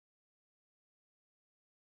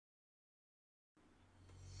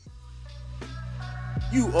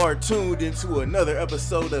You are tuned into another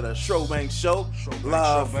episode of the Showbank Show,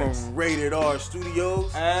 live from Rated R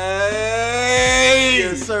Studios. Hey!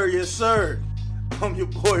 Yes, sir, yes, sir. I'm your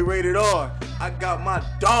boy Rated R. I got my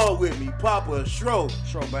dog with me, Papa Showbank.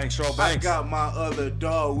 Showbank. I got my other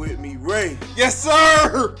dog with me, Ray. Yes,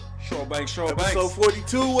 sir! Showbank. Episode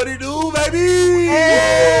 42, what it do, baby?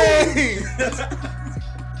 Hey!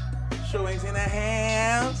 Showbank's in the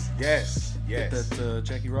house. Yes. Get that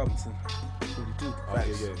Jackie Robinson. 42. Oh,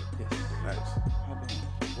 yeah.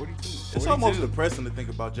 Nice. 42. It's almost depressing to think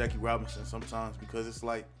about Jackie Robinson sometimes because it's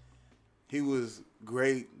like he was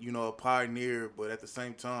great, you know, a pioneer, but at the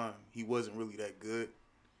same time, he wasn't really that good.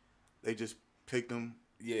 They just picked him.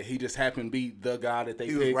 Yeah, he just happened to be the guy that they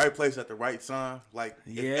He picked. was right place at the right time. Like,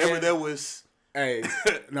 Yeah. if ever there was... Hey,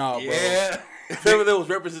 no, Yeah. bro. If ever there was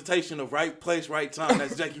representation of right place, right time,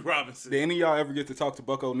 that's Jackie Robinson. Did any of y'all ever get to talk to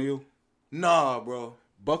Buck O'Neal? Nah, bro.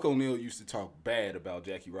 Buck O'Neal used to talk bad about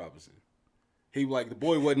Jackie Robinson. He was like, the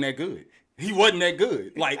boy wasn't that good. He wasn't that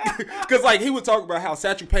good. Like, because like he would talk about how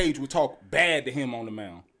Satchel Paige would talk bad to him on the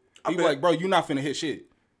mound. He was like, bro, you're not finna hit shit.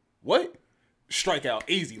 What? Strikeout,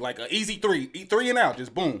 easy. Like an easy three. 3 and out,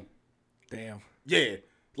 just boom. Damn. Yeah.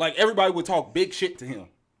 Like everybody would talk big shit to him.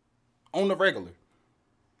 On the regular.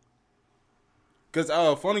 Because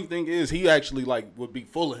funny thing is, he actually like would be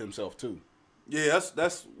full of himself too. Yeah,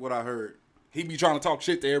 that's what I heard. He be trying to talk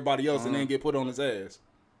shit to everybody else and then get put on his ass.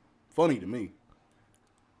 Funny to me.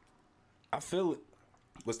 I feel it.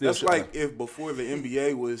 But still, That's like if before the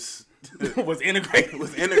NBA was integrated.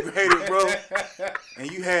 was integrated, bro,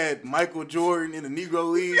 and you had Michael Jordan in the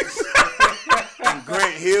Negro Leagues and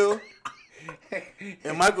Grant Hill,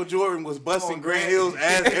 and Michael Jordan was busting Grant Hill's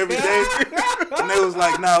ass every day, and they was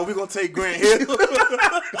like, nah, we gonna take Grant Hill. Grant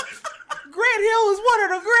Hill is one of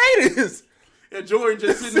the greatest. And Jordan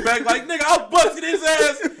just sitting back like, nigga, I'm busting his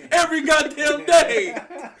ass every goddamn day.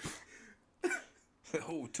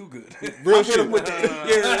 Oh, too good. Real shit. With the,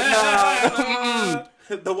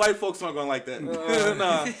 the white folks aren't gonna like that.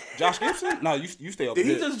 Nah. Josh Gibson? No, you stay up Did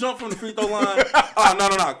there. he just jump from the free throw line? Oh, no.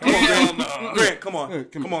 Come on, Grant. Grant, come on.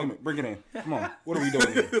 Come on. Bring it in. Come on. What are we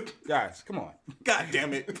doing here? Guys, come on. God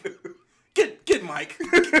damn it. Get Mike.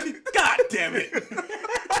 God damn it.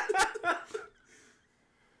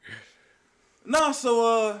 Nah,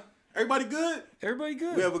 so everybody good? Everybody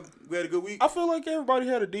good. We had a good week. I feel like everybody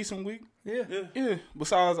had a decent week. Yeah. Yeah.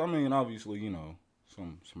 Besides, I mean, obviously, you know,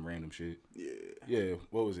 some random shit. Yeah. Yeah.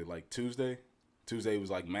 What was it, like Tuesday? Tuesday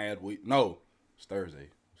was like mad week. No, it's Thursday.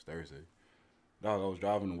 Dog, I was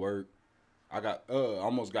driving to work. I got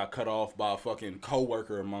almost got cut off by a fucking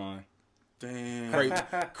coworker of mine. Damn.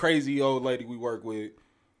 Crazy old lady we work with.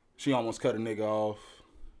 She almost cut a nigga off.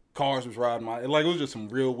 Cars was riding my... Like, it was just some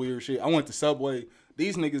real weird shit. I went to Subway.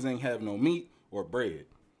 These niggas ain't have no meat or bread.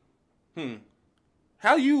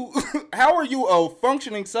 How are you a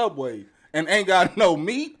functioning Subway and ain't got no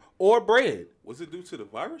meat or bread? Was it due to the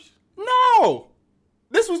virus? No!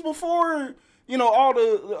 This was before, you know, all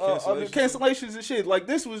the cancellations and shit. Like,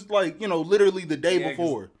 this was, like, you know, literally the day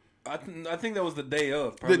before. I think that was the day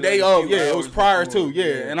of. The day of, yeah. It was prior to, yeah.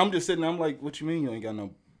 Yeah. And I'm just sitting there, I'm like, what you mean you ain't got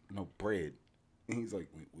no bread? And he's like,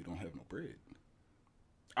 we don't have no bread.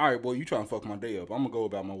 All right, boy, you trying to fuck my day up. I'm going to go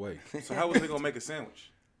about my way. So how was they going to make a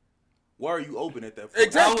sandwich? Why are you open at that point?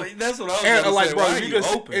 Exactly. That's what I was And gonna like, say. bro, Why are you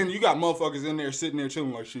just open? and you got motherfuckers in there sitting there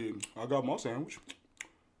chilling like, shit, I got my sandwich.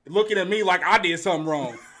 Looking at me like I did something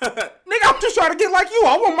wrong. Nigga, I'm just trying to get like you.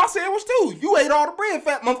 I want my sandwich too. You ate all the bread,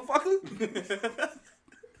 fat motherfucker.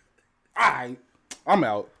 All right, I'm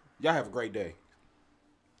out. Y'all have a great day.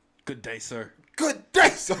 Good day, sir. Good day,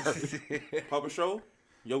 sir. Papa Show?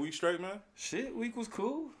 Your week straight, man? Shit, week was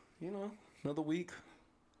cool. You know, another week.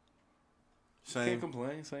 Same. Can't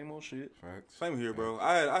complain. Same old shit. Same here, bro.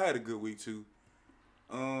 I had a good week too.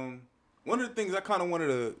 One of the things I kind of wanted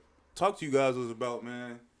to talk to you guys was about,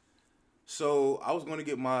 man. So I was going to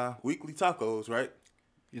get my weekly tacos, right?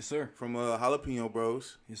 Yes, sir. From Jalapeno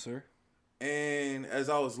Bros. Yes, sir. And as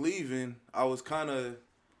I was leaving, I was kind of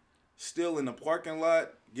still in the parking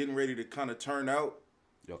lot, getting ready to kind of turn out.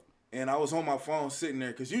 Yep. And I was on my phone sitting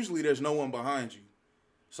there, because usually there's no one behind you.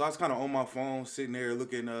 So I was kind of on my phone sitting there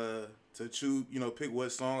looking to choose, you know, pick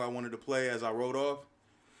what song I wanted to play as I rode off.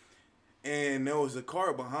 And there was a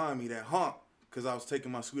car behind me that honked because I was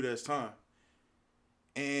taking my sweet ass time.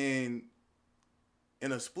 And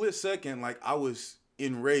in a split second, like, I was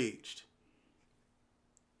enraged.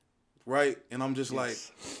 Right? And I'm just like,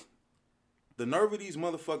 the nerve of these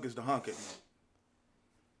motherfuckers to honk at me.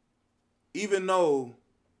 Even though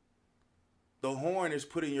the horn is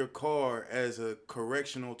put in your car as a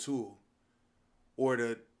correctional tool or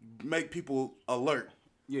to make people alert.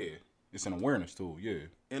 Yeah. It's an awareness tool, yeah.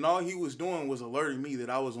 And all he was doing was alerting me that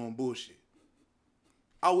I was on bullshit.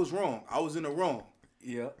 I was wrong. I was in the wrong.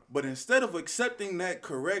 Yeah. But instead of accepting that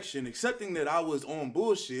correction, accepting that I was on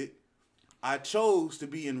bullshit, I chose to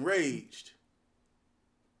be enraged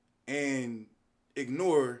and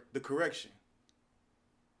ignore the correction.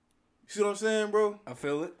 You see what I'm saying, bro? I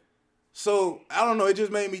feel it. So, I don't know. It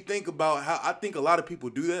just made me think about how I think a lot of people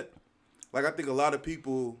do that. Like, I think a lot of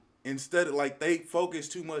people, instead of, like, they focus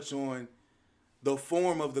too much on the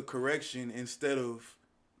form of the correction instead of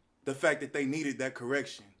the fact that they needed that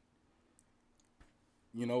correction.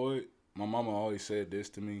 You know what? My mama always said this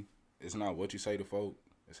to me. It's not what you say to folk.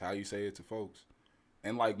 It's how you say it to folks.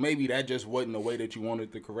 And, like, maybe that just wasn't the way that you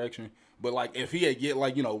wanted the correction. But, like, if he had,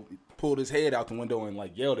 pulled his head out the window and,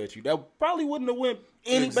 like, yelled at you, that probably wouldn't have went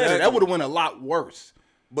any better. That would have went a lot worse.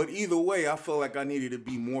 But either way, I felt like I needed to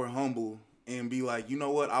be more humble and be like, you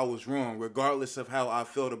know what? I was wrong. Regardless of how I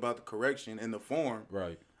felt about the correction and the form.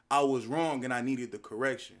 Right. I was wrong and I needed the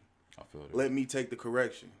correction. I feel that. Let me take the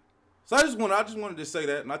correction. So I just wanted to say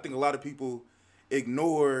that. And I think a lot of people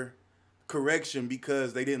ignore correction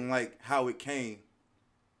because they didn't like how it came.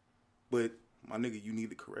 But, my nigga, you need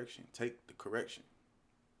the correction. Take the correction.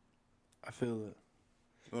 I feel that.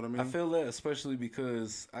 You know what I mean? I feel that especially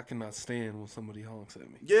because I cannot stand when somebody honks at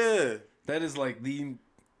me. Yeah. That is like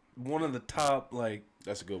one of the top, like...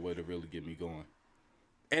 That's a good way to really get me going.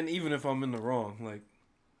 And even if I'm in the wrong, like...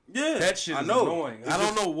 Yeah. That shit is annoying. It's I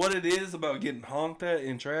don't know what it is about getting honked at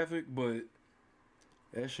in traffic, but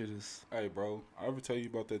that shit is... Hey, bro, I ever tell you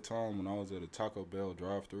about that time when I was at a Taco Bell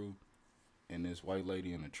drive-thru and this white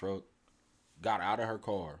lady in a truck got out of her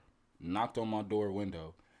car, knocked on my door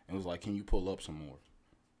window, and was like, can you pull up some more?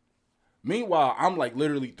 Meanwhile, I'm like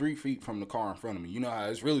literally 3 feet from the car in front of me. You know how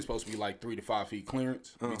it's really supposed to be like 3 to 5 feet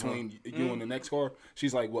clearance between you and the next car?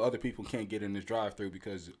 She's like, well, other people can't get in this drive-thru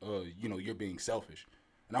because, you're being selfish.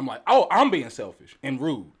 And I'm like, oh, I'm being selfish and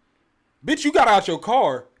rude. Bitch, you got out your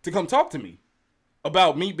car to come talk to me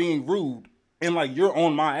about me being rude and, like, you're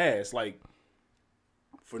on my ass. Like,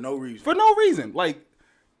 for no reason. For no reason. Like,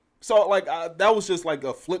 so, like, that was just, like,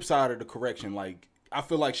 a flip side of the correction. Like, I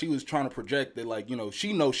feel like she was trying to project that, like,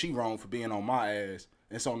 she knows she wrong for being on my ass.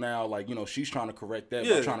 And so now, like, she's trying to correct that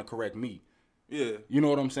by trying to correct me. Yeah. You know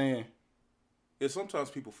what I'm saying? Yeah, sometimes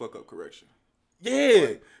people fuck up correction.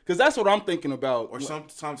 Yeah. Because that's what I'm thinking about. Or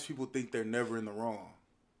sometimes people think they're never in the wrong.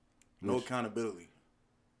 No accountability.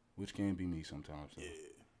 Which can be me sometimes. So. Yeah.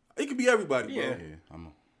 It could be everybody, bro. Yeah.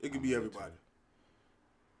 It could be everybody.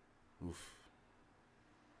 Oof.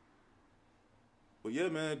 But yeah,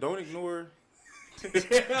 man, don't ignore...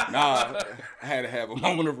 Nah, I had to have a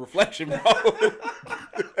moment of reflection, bro.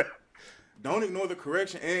 Don't ignore the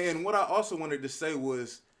correction. And what I also wanted to say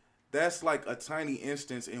was that's like a tiny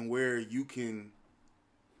instance in where you can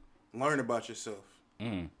learn about yourself.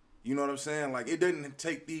 Mm. You know what I'm saying? Like, it doesn't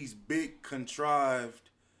take these big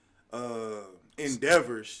contrived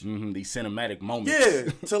endeavors. Mm-hmm, these cinematic moments. Yeah,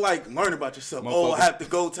 to like learn about yourself. Oh, I have to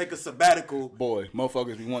go take a sabbatical. Boy,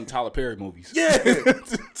 motherfuckers be wanting Tyler Perry movies. Yeah,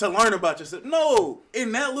 to learn about yourself. No,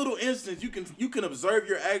 in that little instance, you can observe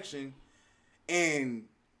your action and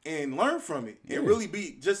learn from it. And really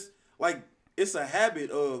be just like, it's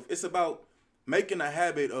about making a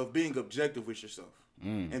habit of being objective with yourself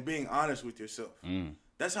and being honest with yourself.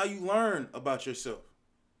 That's how you learn about yourself.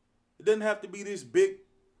 It doesn't have to be this big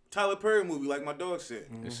Tyler Perry movie, like my dog said.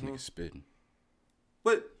 This nigga spitting.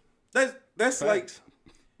 But that's like,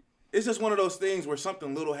 it's just one of those things where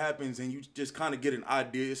something little happens and you just kind of get an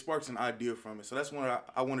idea. It sparks an idea from it. So that's what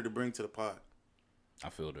I wanted to bring to the pod. I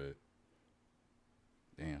feel that.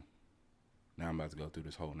 Damn. Now I'm about to go through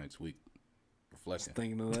this whole next week reflecting. Just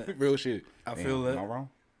thinking of that. Real shit. I feel that. Am I wrong?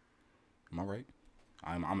 Am I right?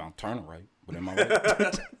 I'm turning right, but am I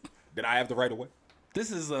right? Did I have the right of way?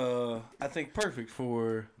 This is, I think, perfect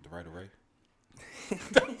for... The right of way?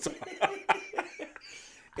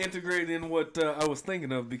 integrating what I was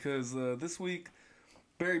thinking of, because this week,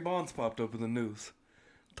 Barry Bonds popped up in the news.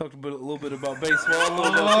 Talked a little bit about baseball.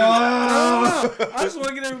 I just want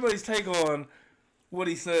to get everybody's take on what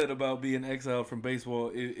he said about being exiled from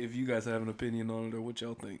baseball, if you guys have an opinion on it or what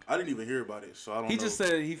y'all think. I didn't even hear about it, so I don't know. He just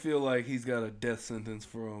said he feel like he's got a death sentence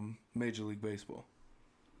from Major League Baseball.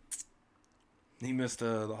 He missed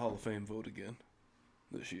the Hall of Fame vote again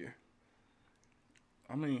this year.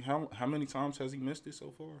 I mean, how many times has he missed it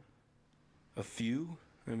so far? A few.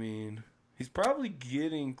 I mean, he's probably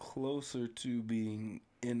getting closer to being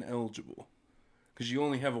ineligible because you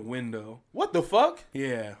only have a window. What the fuck?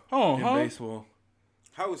 Yeah. In baseball.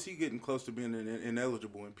 How is he getting close to being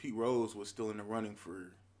ineligible and Pete Rose was still in the running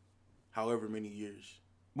for however many years?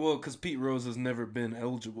 Well, because Pete Rose has never been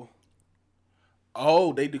eligible.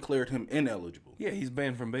 Oh, they declared him ineligible. Yeah, he's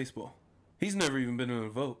banned from baseball. He's never even been in a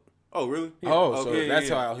vote. Oh, really? Yeah. Oh, so Okay. that's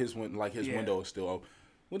how his window is still open.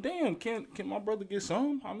 Well, damn, can my brother get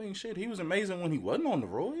some? I mean, shit, he was amazing when he wasn't on the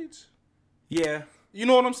roids. Yeah. You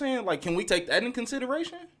know what I'm saying? Like, can we take that in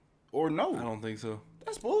consideration? Or no? I don't think so.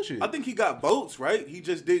 That's bullshit. I think he got votes, right? He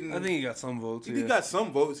just didn't. I think he got some votes. He got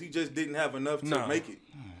some votes. He just didn't have enough to make it.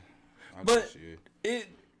 But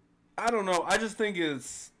I don't know. I just think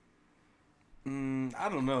it's, I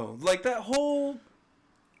don't know. Like that whole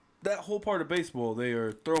part of baseball they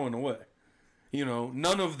are throwing away. You know,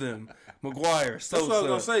 none of them. McGuire, Sosa. That's what I was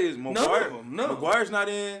gonna say. Is McGuire? None of them. No. McGuire's not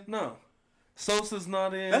in. No. Sosa's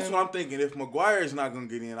not in. That's what I'm thinking. If McGuire is not gonna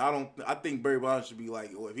get in, I think Barry Bonds should be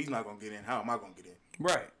like, well, if he's not gonna get in, how am I gonna get in?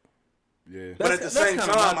 Right. Yeah. But at the same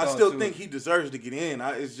time, I still think he. he deserves to get in.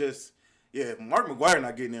 It's just, if Mark McGuire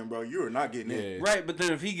not getting in, bro, you are not getting in. Right, but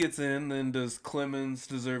then if he gets in, then does Clemens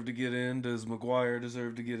deserve to get in? Does McGuire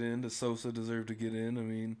deserve to get in? Does Sosa deserve to get in? I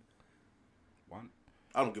mean,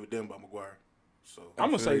 I don't give a damn about McGuire. So I'm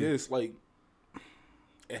gonna say this, like,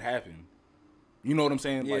 it happened. You know what I'm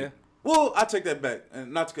saying? yeah. Like, well, I take that back,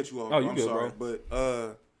 and not to cut you off. Oh, you I'm good, sorry, but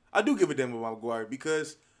I do give a damn about McGuire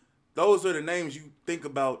because those are the names you think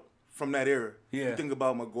about from that era. Yeah. You think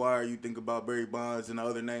about McGuire, you think about Barry Bonds, and the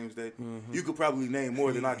other names that you could probably name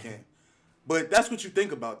more than I can. But that's what you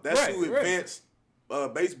think about. That's who advanced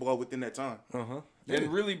baseball within that time.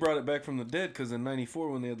 And really brought it back from the dead because in '94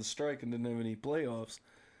 when they had the strike and didn't have any playoffs,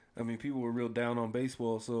 I mean, people were real down on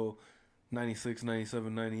baseball. So 96,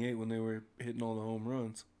 97, 98 when they were hitting all the home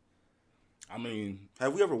runs. I mean,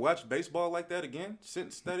 have we ever watched baseball like that again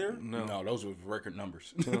since that era? No, those were record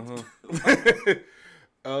numbers. Uh-huh.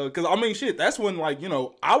 Cause I mean, shit, that's when, like, you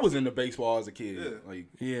know, I was into baseball as a kid. Yeah. Like,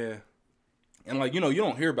 Yeah. and like, you know, you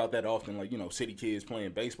don't hear about that often. Like, you know, city kids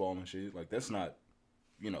playing baseball and shit. Like, that's not,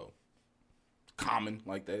 you know, common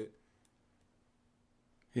like that.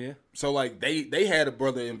 Yeah. So like they had a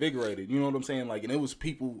brother invigorated. You know what I'm saying? Like, and it was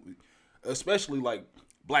people, especially like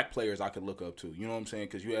black players I could look up to. You know what I'm saying?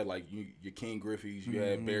 Because you had like your King Griffey's, you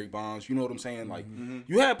had Barry Bonds. You know what I'm saying? Like,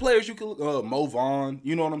 you had players you could Mo Vaughn.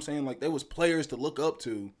 You know what I'm saying? Like, there was players to look up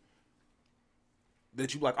to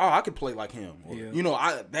that you like. Oh, I could play like him. Or, you know,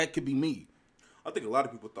 that could be me. I think a lot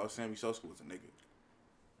of people thought Sammy Sosa was a nigga.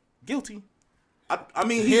 Guilty. I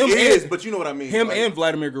mean, he is, but you know what I mean. Him like, and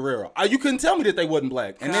Vladimir Guerrero. You couldn't tell me that they wasn't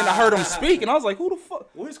black. And then I heard him speak, and I was like, who the fuck?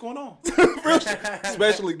 What is going on?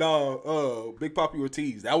 Especially, Big Papi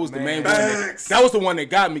Ortiz. That was the main one. That was the one that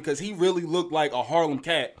got me, because he really looked like a Harlem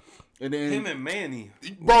cat. And then him and Manny.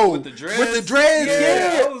 Bro, with the dreads.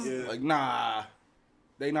 Yeah. Like, nah.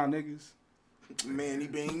 They not niggas. Manny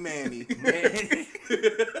being Manny.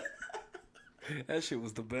 That shit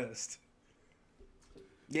was the best.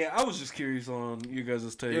 Yeah, I was just curious on you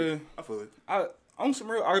guys' take. Yeah, I feel it. On some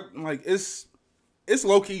real, like, it's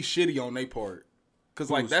low key shitty on their part, cause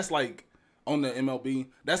like that's like on the MLB,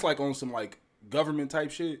 that's like on some like government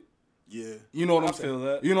type shit. Yeah, you know what I'm saying? saying? I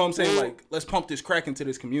feel that. You know what I'm saying? Like, let's pump this crack into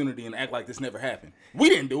this community and act like this never happened. We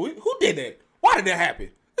didn't do it. Who did that? Why did that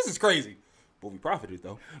happen? This is crazy. But we profited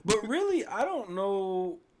though. But really, I don't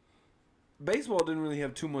know. Baseball didn't really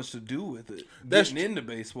have too much to do with it. Getting into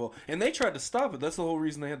baseball. And they tried to stop it. That's the whole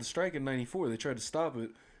reason they had the strike in '94. They tried to stop it.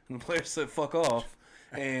 And the players said, fuck off.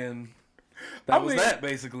 And that was that,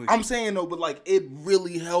 basically. I'm saying, though, but, like, it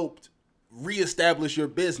really helped reestablish your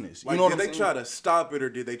business. You know what I'm saying? Did they try to stop it, or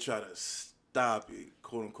did they try to stop it,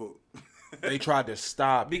 quote unquote? They tried to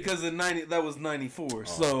stop because that was '94,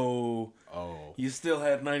 so you still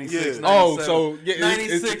had 96, Yeah. 97, so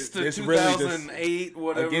 96 to it's really 2008,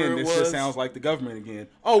 whatever again, it was. this just sounds like the government again.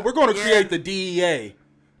 Oh, we're going to create the DEA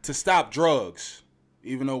to stop drugs,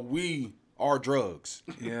 even though we are drugs.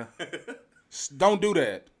 Yeah. Don't do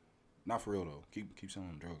that. Not for real though. Keep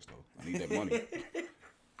selling drugs though. I need that money.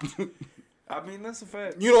 I mean, that's a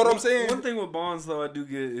fact. You know what I'm saying? One thing with Bonds though, I do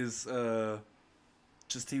get is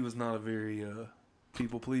just he was not a very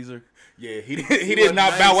people pleaser. Yeah, he did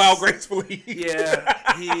not bow out gracefully.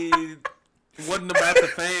 Yeah, he wasn't about the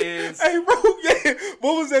fans. Hey, bro, yeah.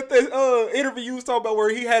 What was that interview you was talking about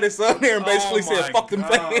where he had his son there and basically said, "Fuck them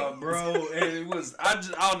fans," bro? And it was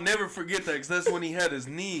I'll never forget that because that's when he had his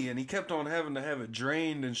knee and he kept on having to have it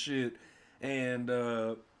drained and shit. And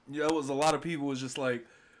it was a lot of people was just like,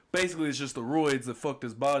 basically it's just the roids that fucked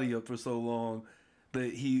his body up for so long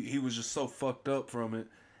that he was just so fucked up from it.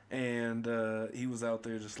 And he was out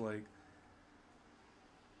there just like,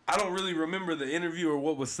 I don't really remember the interview or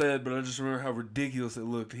what was said, but I just remember how ridiculous it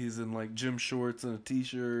looked. He's in like gym shorts and a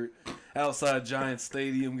t-shirt outside Giant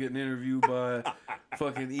Stadium getting interviewed by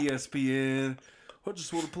fucking ESPN I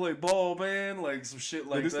just want to play ball, man. Like some shit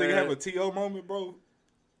like Did this that. nigga have a T.O. moment, bro?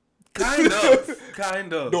 Kind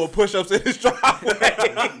of. Doing push-ups in his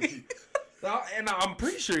driveway. And I'm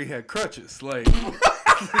pretty sure he had crutches. Like,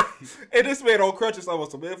 And this man on crutches, I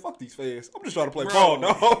was like, man, fuck these fans. I'm just trying to play Bro. ball,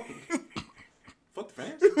 no. Fuck the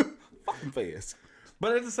fans. Fuck them fans.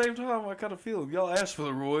 but at the same time, I kind of feel y'all asked for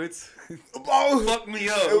the roids. Oh, Fuck me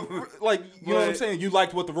up. like, you know what I'm But- saying? You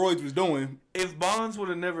liked what the Royds was doing. If Bonds would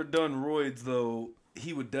have never done roids, though,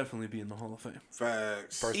 he would definitely be in the Hall of Fame.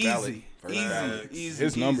 Facts. First Easy, ballot. First ballot. easy.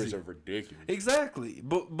 His numbers easy. are ridiculous. Exactly,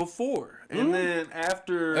 but before and then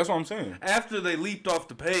after. That's what I'm saying. After they leaped off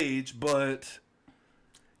the page, but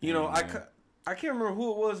you know, I can't remember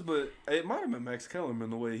who it was, but it might have been Max Kellerman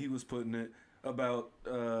the way he was putting it about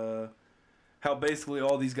how basically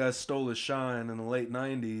all these guys stole his shine in the late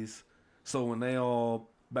 '90s. So when they all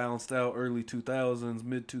bounced out early 2000s,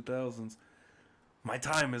 mid 2000s, my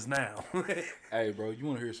time is now. Hey, bro, you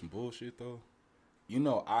want to hear some bullshit, though? You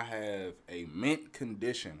know, I have a mint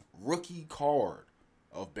condition rookie card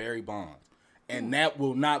of Barry Bonds, and that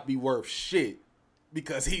will not be worth shit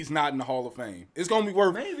because he's not in the Hall of Fame. It's gonna be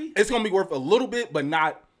worth Maybe. It's gonna be worth a little bit, but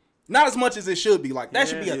not as much as it should be. Like that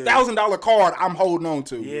should be Yeah. $1,000 card I'm holding on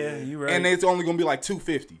to. Yeah, you right. And it's only gonna be like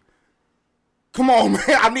 $250. Come on, man!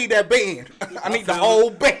 I need that band. I need the feel whole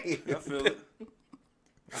band. I feel it.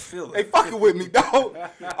 I feel They it. fucking with me, dog.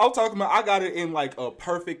 I'm talking about I got it in like a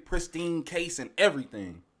perfect, pristine case and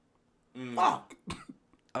everything. Fuck.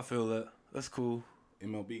 I feel that. That's cool.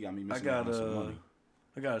 MLB got me I missing got out on some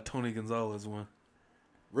money. a Tony Gonzalez one.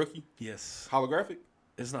 Rookie? Yes. Holographic?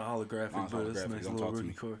 It's not holographic, Oh, it's but it's a holographic. nice Don't little talk to rookie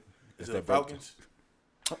me. card. Is It's it that Falcons?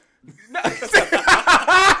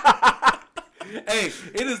 Hey,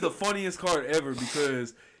 it is the funniest card ever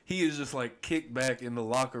because he is just like kicked back in the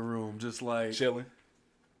locker room, just like Chilling.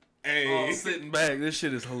 oh, Hey. sitting back. This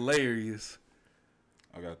shit is hilarious.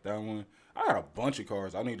 I got that one. I got a bunch of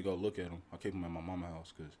cards. I need to go look at them. I keep them at my mama's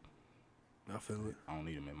house because I feel it. I don't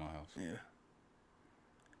need them at my house. Yeah.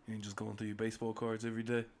 You ain't just going through your baseball cards every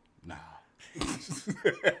day. Nah.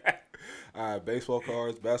 All right, baseball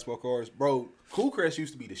cards, basketball cards. Bro, Cool Crest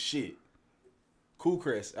used to be the shit. Cool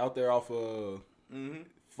Crest out there off of,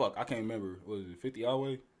 fuck, I can't remember. What was it, 50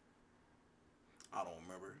 Highway? I don't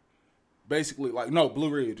remember. Basically, like, no, Blue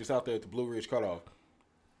Ridge. It's out there at the Blue Ridge Cutoff.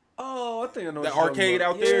 Oh, I think I know. That what you're arcade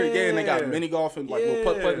talking out there, about. yeah, and they got mini golf and like little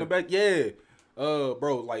putt Yeah. in the back, yeah.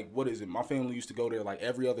 Bro, like, what is it? My family used to go there like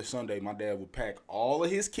every other Sunday. My dad would pack all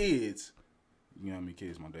of his kids. You know how many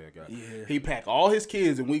kids my dad got? Yeah. He pack all his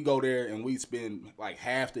kids, and we go there and we spend like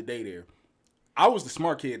half the day there. I was the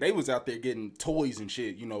smart kid. They was out there getting toys and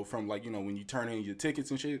shit, you know, from like, you know, when you turn in your tickets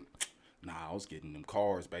and shit. Nah, I was getting them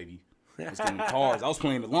cars, baby. I was getting them cars. I was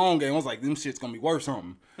playing the long game. I was like, them shit's gonna be worth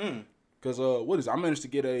something. Cause what is it? I managed to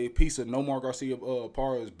get a piece of Nomar Garcia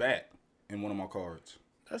Parra's bat in one of my cards.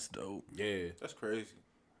 That's dope. Yeah, That's crazy.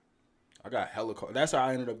 I got hella cards. That's how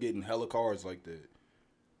I ended up getting hella cards like that.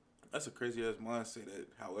 That's a crazy ass mindset that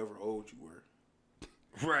however old you were.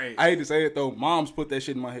 Right. I hate to say it though. Mom's put that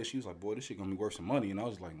shit in my head. She was like, "Boy, this shit gonna be worth some money," and I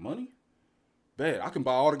was like, "Money? Bad. I can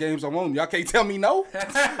buy all the games I want. Y'all can't tell me no.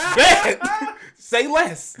 Bad. Say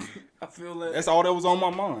less." I feel that. That's all that was on my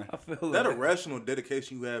mind. I feel That that. irrational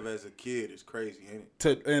dedication you have as a kid is crazy, ain't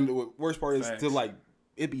it? And the worst part is Facts. to like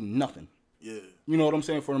it be nothing. Yeah. You know what I'm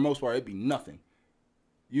saying? For the most part, it'd be nothing.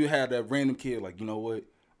 You had that random kid like, you know what?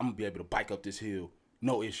 I'm gonna be able to bike up this hill,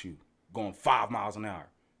 no issue, going 5 miles an hour.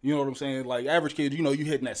 You know what I'm saying? Like average kid, you know, you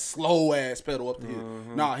hitting that slow ass pedal up the hill.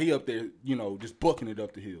 Nah, he up there, you know, just booking it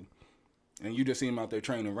up the hill, and you just see him out there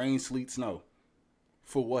training rain, sleet, snow.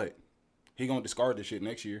 For what? He gonna discard this shit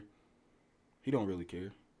next year. He don't really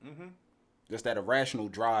care. Just that irrational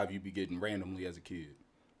drive you be getting randomly as a kid.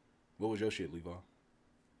 What was your shit, Levi?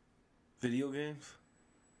 Video games?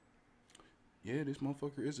 Yeah, this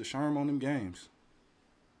motherfucker is a charm on them games.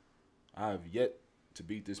 I have yet to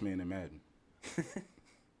beat this man in Madden.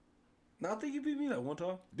 No, I think you beat me that one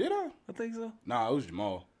time. Did I? I think so. Nah, it was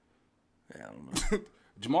Jamal. Yeah, I don't know.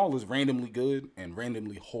 Jamal is randomly good and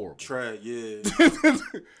randomly horrible. Try it,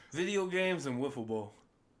 yeah. Video games and wiffle ball.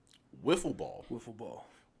 Wiffle ball. Wiffle ball.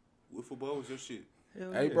 Wiffle ball was your shit.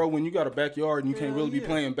 Hell Hey, yeah. bro, when you got a backyard and you can't Hell really be yeah.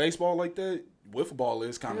 playing baseball like that, wiffle ball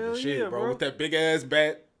is kind of Hell the shit, yeah, bro. bro. With that big ass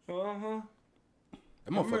bat. Uh-huh.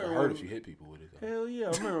 That motherfucker remember hurt when- if you hit people with it, though. Hell yeah.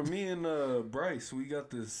 I remember me and Bryce, we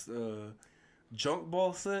got this junk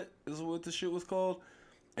ball set is what the shit was called.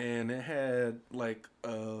 And it had like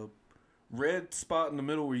a red spot in the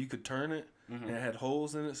middle where you could turn it. And it had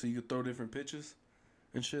holes in it so you could throw different pitches.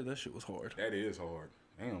 And shit, that shit was hard. That is hard.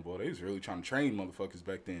 Damn, boy, they was really trying to train motherfuckers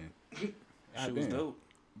back then. Shit was dope.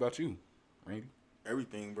 About you, Randy?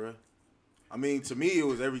 Everything, bro. I mean, to me, it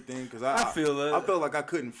was everything because I feel that. I felt like I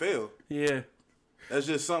couldn't fail. Yeah. That's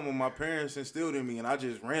just something my parents instilled in me, and I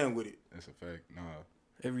just ran with it. That's a fact. Nah.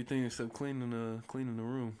 Everything except cleaning the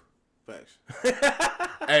room. Facts.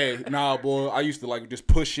 Hey, nah, boy. I used to like just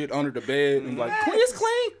push shit under the bed and like, it's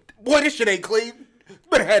clean. Boy, this shit ain't clean.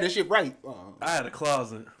 Better have this shit right. I had a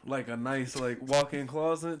closet, like a nice like walk-in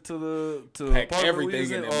closet to the Pack apartment everything we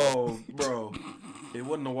was in there, Oh, bro, it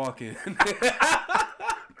wasn't a walk-in.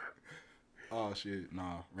 Oh shit,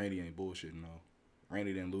 nah. Randy ain't bullshitting though.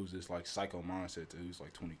 Randy didn't lose this like psycho mindset till he was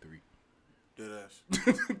like 23. Deadass.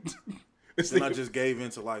 Then I just gave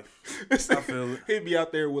into life. I feel it. He'd be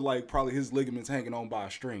out there with like probably his ligaments hanging on by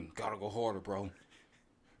a string. Gotta go harder, bro.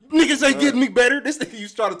 Niggas ain't getting me better. This nigga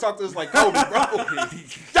used to try to talk to us like Kobe, bro.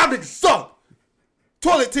 Y'all niggas suck.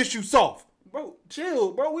 Toilet tissue soft. Bro,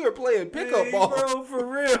 chill, bro. We were playing pickup ball. Bro, for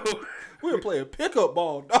real. We were playing pickup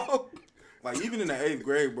ball, dog. Like, even in the 8th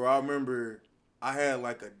grade, bro, I remember I had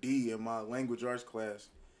like a D in my language arts class.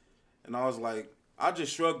 And I was like, I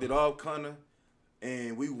just shrugged it off, kind of.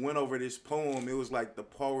 And we went over this poem. It was like the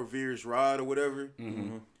Paul Revere's Ride or whatever.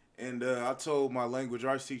 Mm-hmm. And I told my language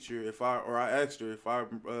arts teacher I asked her if I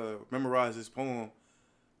memorize this poem,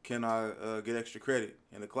 can I get extra credit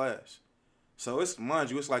in the class? So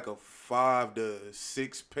mind you, it's like a 5 to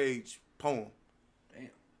 6 page poem.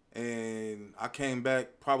 Damn. And I came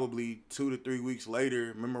back probably 2 to 3 weeks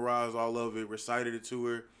later, memorized all of it, recited it to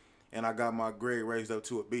her, and I got my grade raised up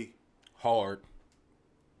to a B. Hard.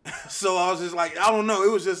 So I was just like, I don't know.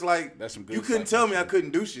 It was just like, that's some good you couldn't tell me I couldn't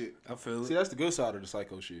do shit. I feel it. See, that's the good side of the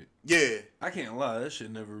psycho shit. Yeah. I can't lie. That shit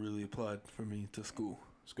never really applied for me to school.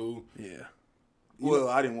 School? Yeah. Well,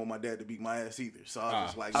 I didn't want my dad to beat my ass either. So I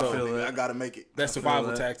was just like, I got to make it. That's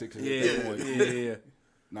survival tactics. Yeah.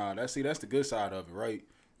 Nah, that's the good side of it, right?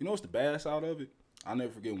 You know what's the bad side of it? I'll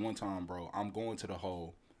never forget one time, bro. I'm going to the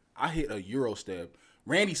hole. I hit a Euro step.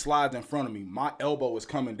 Randy slides in front of me. My elbow is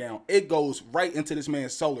coming down. It goes right into this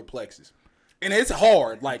man's solar plexus. And it's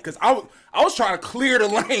hard, like, because I was trying to clear the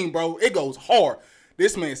lane, bro. It goes hard.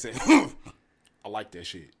 This man said, I like that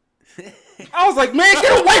shit. I was like, man,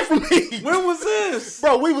 get away from me. When was this?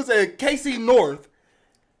 Bro, we was at KC North.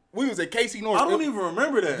 I don't even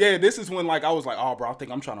remember that. Yeah, this is when, like, I was like, oh, bro, I think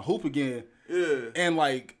I'm trying to hoop again. Yeah. And,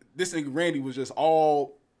 like, this nigga Randy was just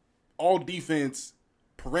all defense,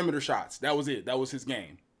 perimeter shots. That was it. That was his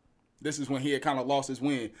game. This is when he had kind of lost his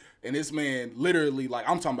wind. And this man literally, like,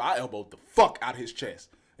 I'm talking about, I elbowed the fuck out his chest.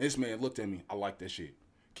 And this man looked at me. I like that shit.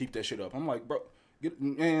 Keep that shit up. I'm like, bro,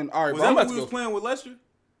 man, all right, was bro. Was that when we was playing with Lester?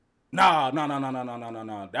 Nah.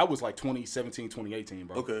 That was like 2017, 2018,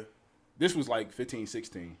 bro. Okay. This was like 15,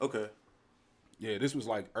 16. Okay. Yeah, this was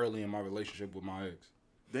like early in my relationship with my ex.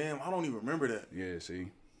 Damn, I don't even remember that. Yeah,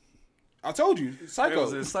 see. I told you, psycho. It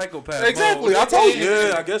was a psychopath. Exactly, I told you.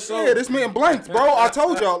 Yeah, I guess so. Yeah, this man blanked, bro. I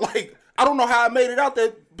told y'all, like, I don't know how I made it out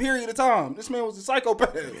that period of time. This man was a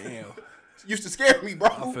psychopath. Damn. Used to scare me, bro.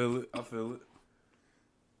 I feel it.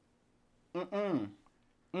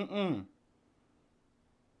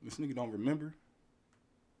 This nigga don't remember.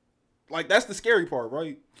 Like, that's the scary part,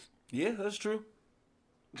 right? Yeah, that's true.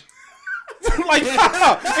 Like, he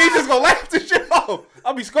just gonna laugh this shit off.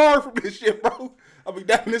 I'll be scarred from this shit, bro. I'll be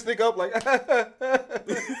dapping this nigga up like,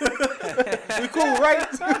 we cool, right?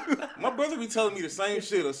 My brother be telling me the same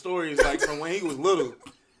shit or stories like from when he was little.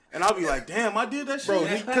 And I'll be like, damn, I did that shit. Bro,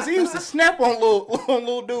 because he used to snap on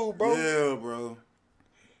little dude, bro. Yeah, bro.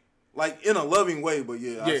 Like, in a loving way, but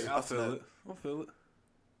yeah. I feel it. I feel it.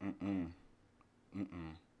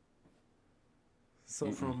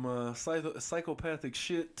 So from psychopathic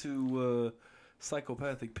shit to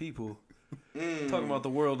psychopathic people, talking about the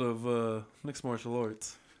world of mixed martial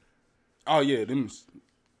arts. Oh yeah,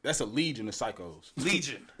 that's a legion of psychos.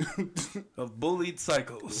 Legion of bullied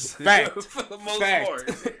psychos. Fact. For the most Fact.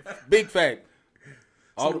 part. Big fact.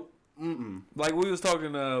 Like we was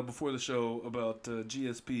talking before the show about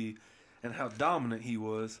GSP and how dominant he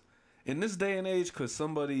was. In this day and age, could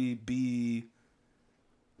somebody be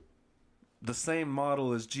the same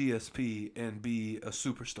model as GSP and be a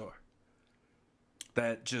superstar?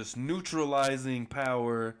 That just neutralizing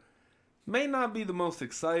power may not be the most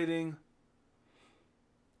exciting.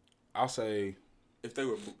 I'll say if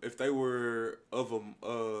they were of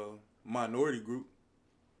a minority group,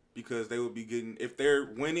 because they would be getting, if they're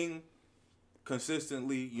winning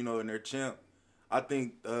consistently, you know, and they're champ, I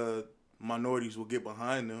think minorities will get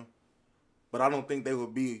behind them. But I don't think they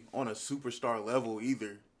would be on a superstar level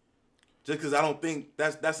either. Just because I don't think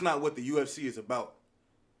that's not what the UFC is about.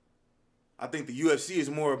 I think the UFC is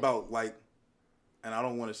more about, like, and I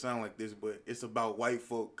don't want to sound like this, but it's about white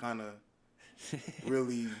folk kind of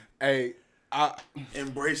really. Hey,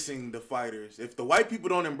 embracing the fighters. If the white people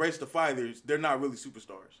don't embrace the fighters, they're not really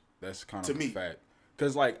superstars. That's kind of a fact.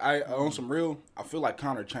 Cause like I on some real, I feel like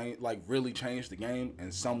Conor really changed the game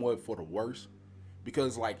and somewhat for the worse.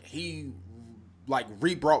 Because like he like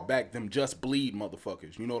re-brought back them just bleed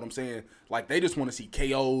motherfuckers. You know what I'm saying? Like they just want to see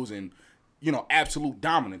KOs and absolute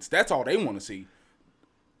dominance. That's all they want to see.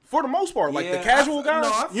 For the most part, like the casual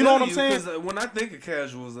guys, you know what I'm saying? Because when I think of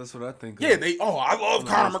casuals, that's what I think of. Yeah, I love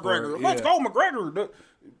Conor McGregor. Let's go, McGregor.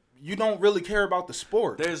 You don't really care about the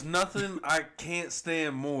sport. There's nothing I can't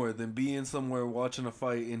stand more than being somewhere watching a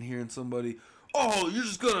fight and hearing somebody, "Oh, you're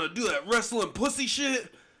just gonna do that wrestling pussy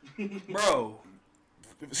shit, bro."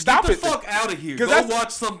 Stop Get the fuck out of here. Go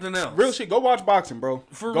watch something else. Real shit. Go watch boxing, bro.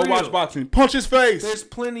 Go watch boxing. Punch his face. There's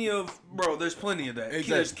plenty of that. Exactly.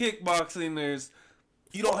 There's kickboxing.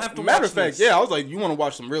 You don't have to Matter watch of fact, this. yeah, I was like, you want to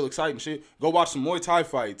watch some real exciting shit? Go watch some Muay Thai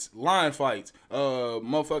fights, lion fights,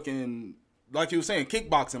 motherfucking, like you were saying,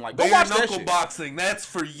 kickboxing. Like, go watch that shit. Knuckle boxing, that's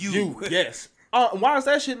for you. Yes. Why is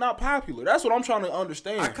that shit not popular? That's what I'm trying to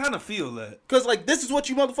understand. I kind of feel that. Because, like, this is what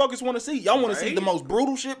you motherfuckers want to see. Y'all want to see the most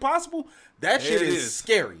brutal shit possible? That shit is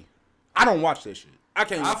scary. I don't watch that shit. I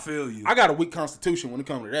can't. I feel you. I got a weak constitution when it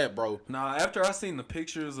comes to that, bro. Nah, after I seen the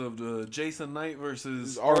pictures of the Jason Knight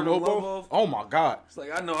versus Arnold, oh my god, it's like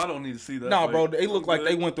I know I don't need to see that. Nah, bro, they look like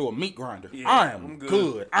they went through a meat grinder. Yeah, I am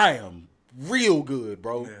good. I am real good,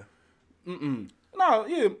 bro. Yeah. No,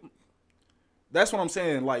 yeah, that's what I'm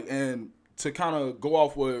saying. Like, and to kind of go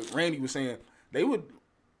off what Randy was saying, they would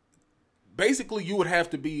basically you would have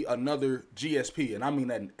to be another GSP, and I mean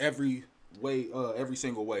that in every way, every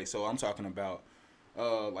single way. So I'm talking about.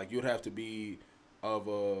 Like you'd have to be of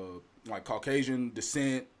like Caucasian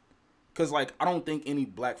descent, cause like I don't think any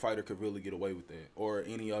black fighter could really get away with that, or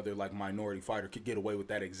any other like minority fighter could get away with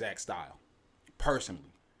that exact style,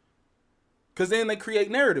 personally. Cause then they create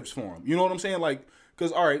narratives for them. You know what I'm saying? Like,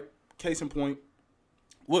 cause all right, case in point,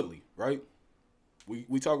 Woodley, right?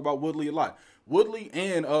 We talk about Woodley a lot. Woodley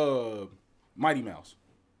and Mighty Mouse,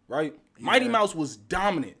 right? Yeah. Mighty Mouse was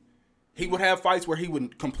dominant. He would have fights where he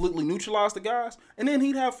would completely neutralize the guys, and then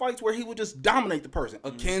he'd have fights where he would just dominate the person,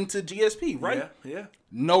 akin to GSP, right? Yeah.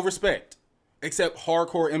 No respect, except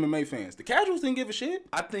hardcore MMA fans. The casuals didn't give a shit.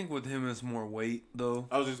 I think with him it's more weight, though.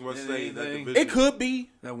 I was just going to say that it could be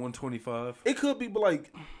that 125. It could be, but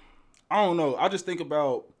like, I don't know. I just think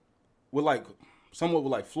about with like somewhat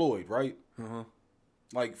with like Floyd, right?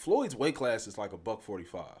 Like Floyd's weight class is like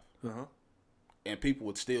 $145, and people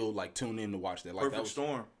would still like tune in to watch that. Like Perfect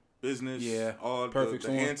Storm. Business, all perfect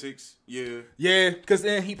the antics, because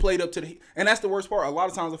then he played up to and that's the worst part. A lot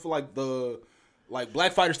of times I feel like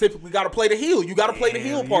black fighters typically got to play the heel. You got to play the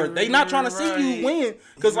heel part. They not trying to see you win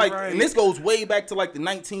because and this goes way back to like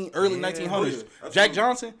the early 1900s. Jack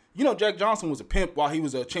Johnson, Jack Johnson was a pimp while he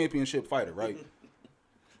was a championship fighter, right?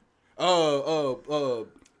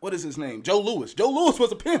 What is his name? Joe Louis. Joe Louis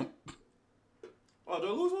was a pimp. Oh,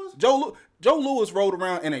 Joe Louis was? Joe Louis rode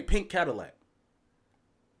around in a pink Cadillac.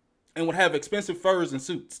 And would have expensive furs and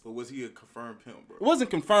suits. But was he a confirmed pimp, bro? It wasn't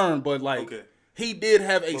confirmed, but like he did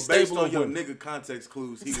have a stable. Based on your nigga context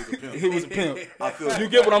clues, he was a pimp. He was a pimp. I feel you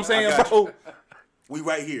get what I'm saying, bro? We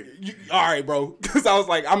right here. All right, bro. Because I was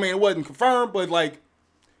like, I mean, it wasn't confirmed, but like,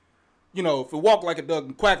 if it walk like a duck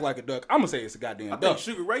and quack like a duck, I'm gonna say it's a goddamn duck. I think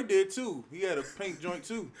Sugar Ray did too. He had a pink joint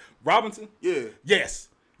too. Robinson? Yeah. Yes.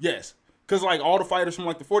 Because like all the fighters from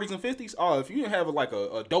like the 40s and 50s, if you didn't have like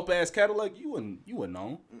a dope ass Cadillac, you wouldn't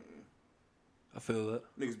know. I feel that.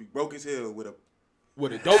 Niggas be broke as hell with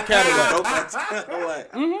a dope Cadillac.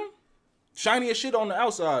 Mm-hmm. Shiny as shit on the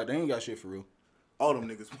outside. They ain't got shit for real. All them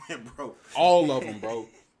niggas went broke. All of them, bro.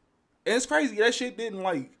 And it's crazy. That shit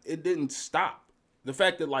didn't stop. The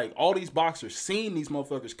fact that like all these boxers seen these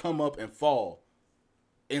motherfuckers come up and fall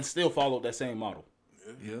and still followed that same model.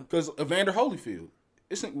 Yeah. Because Evander Holyfield,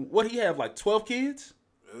 what he have, like 12 kids?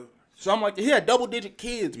 Something like that. He had double-digit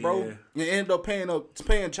kids, bro. And ended up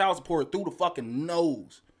paying child support through the fucking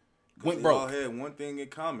nose. Went broke. They all had one thing in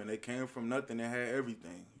common. They came from nothing and had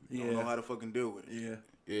everything. You don't know how to fucking deal with it.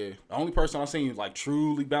 Yeah. The only person I've seen like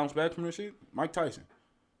truly bounce back from this shit, Mike Tyson.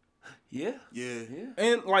 Yeah.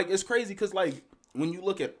 And like it's crazy because like when you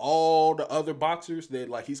look at all the other boxers that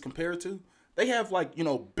like he's compared to, they have like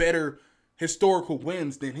better historical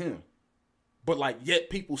wins than him. But, like,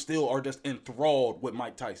 yet people still are just enthralled with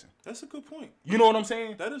Mike Tyson. That's a good point. You know what I'm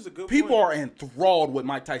saying? That is a good point. People are enthralled with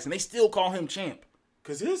Mike Tyson. They still call him champ.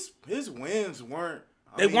 Because his wins weren't...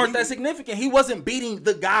 They weren't that significant. He wasn't beating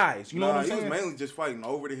the guys. You know what I'm saying? He was mainly just fighting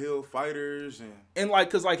over-the-hill fighters. And like,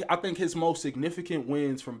 because, like, I think his most significant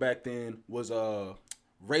wins from back then was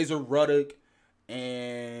Razor Ruddock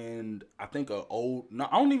and I think I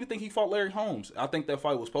don't even think he fought Larry Holmes. I think that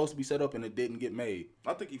fight was supposed to be set up and it didn't get made.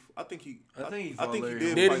 I think he did Did fight Larry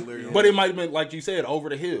he? Holmes. But it might have been, like you said, over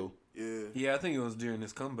the hill. Yeah, I think it was during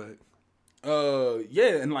his comeback.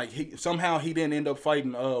 Yeah, and like he didn't end up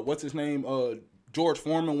fighting what's his name? George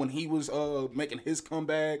Foreman when he was making his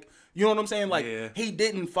comeback. You know what I'm saying? Like he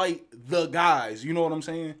didn't fight the guys. You know what I'm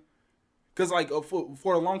saying? Cause like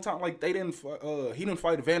for a long time, like he didn't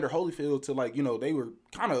fight Evander Holyfield till like, you know, they were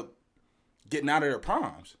kind of getting out of their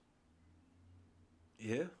primes.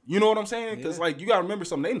 Yeah. You know what I'm saying? Because like you gotta remember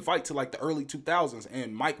something, they didn't fight till like the early 2000s,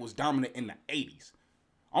 and Mike was dominant in the 80s,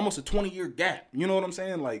 almost a 20-year gap. You know what I'm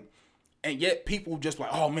saying? Like, and yet people just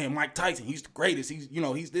like, oh man, Mike Tyson, he's the greatest. He's, you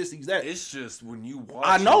know, he's this, he's that. It's just when you watch,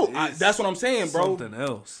 I know. That's what I'm saying, bro. Something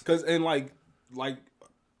else. Cause and like.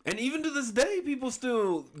 And even to this day, people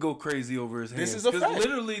still go crazy over his hands. This is a fact.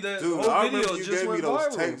 Literally, that Dude, whole I video remember you just gave me went those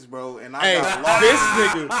viral. tapes, bro, and Hey, I got lost. this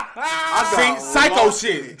nigga. See, psycho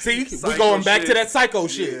shit. See, Psycho we going back shit. to that psycho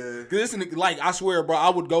shit. Yeah. Cause this nigga, like, I swear, bro, I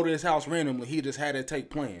would go to his house randomly. He just had that tape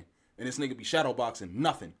playing, and this nigga be shadowboxing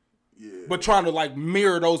nothing, but trying to like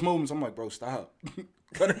mirror those movements. I'm like, bro, stop.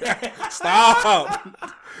 Stop.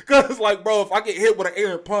 Cause like, bro, if I get hit with an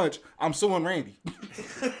errant punch, I'm suing Randy.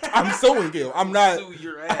 I'm suing him. I'm not. Sue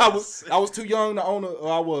your ass. I was too young to own a.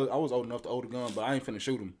 I was old enough to own a gun, but I ain't finna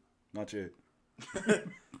shoot him. Not yet.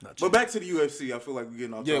 But back to the UFC, I feel like we're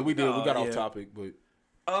getting off. Yeah, topic. we did. We got off topic, but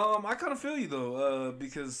I kind of feel you though,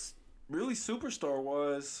 because really superstar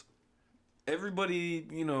wise, everybody,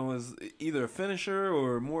 you know, is either a finisher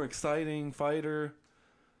or a more exciting fighter.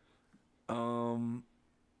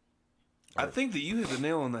 I think that you hit the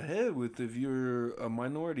nail on the head with, if you're a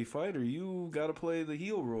minority fighter, you got to play the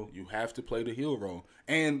heel role. you have to play the heel role.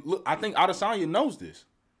 And look, I think Adesanya knows this.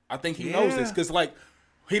 I think he knows this because like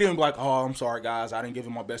he didn't be like, oh, I'm sorry guys, I didn't give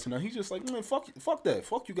him my best enough. He's just like, man, fuck that,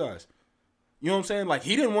 fuck you guys. You know what I'm saying? Like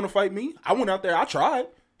he didn't want to fight me. I went out there, I tried.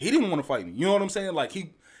 He didn't want to fight me. You know what I'm saying? Like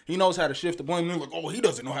he knows how to shift the blame. And like, oh, he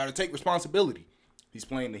doesn't know how to take responsibility. He's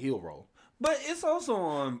playing the heel role. But it's also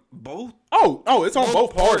on both. Oh, it's on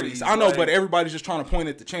both parties. I know, like, but everybody's just trying to point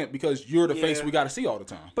at the champ because you're the face we got to see all the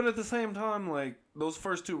time. But at the same time, like those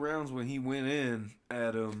first 2 rounds when he went in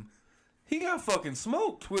at him, he got fucking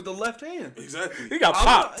smoked with the left hand. Exactly. He got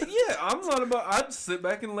popped. I'm not about. I'd sit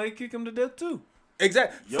back and leg kick him to death too.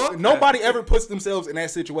 Exactly. Fuck Nobody that. ever puts themselves in that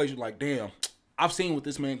situation like, damn, I've seen what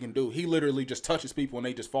this man can do. He literally just touches people and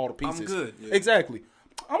they just fall to pieces. I'm good. Yeah. Exactly.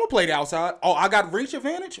 I'm going to play the outside. Oh, I got reach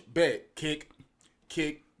advantage? Bet. Kick.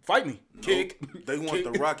 Fight me. Kick. They want kick.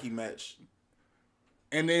 the Rocky match.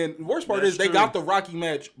 And then the worst part That's is they true. got the Rocky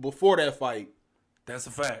match before that fight. That's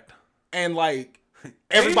a fact. And like,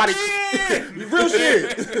 everybody. Real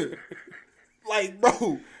shit. Like,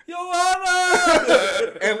 bro. Yo,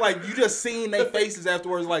 Anna! And like you just seeing their faces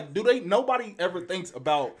afterwards, like nobody ever thinks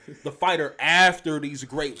about the fighter after these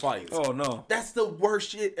great fights. Oh no. That's the worst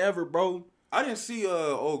shit ever, bro. I didn't see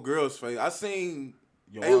old girl's face. I seen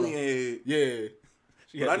Joanna. Alien Head. Yeah.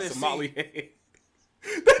 She But had I the didn't Somali head.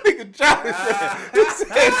 That nigga Johnny said, he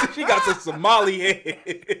said she got the Somali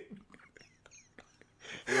head.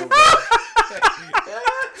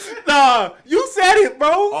 Nah, you said it,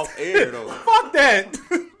 bro. Off air though. Fuck that.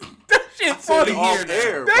 That shit funny. Off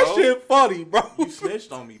air, That bro. shit funny, bro. You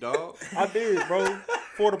snitched on me, dog. I did, bro.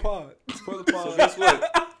 For the pod. For the pod. So guess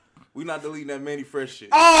what? We not deleting that Manny Fresh shit.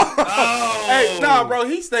 Oh. Hey, nah, bro.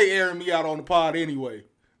 He stay airing me out on the pod anyway.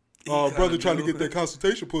 Brother trying to do. get that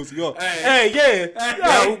consultation pussy up. Hey. Yeah.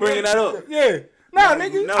 Yeah, who bringing that up? Yeah. Nah,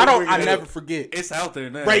 nigga. no, I bring that never up. forget. It's out there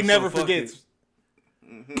now. Ray so never fuck forgets. it.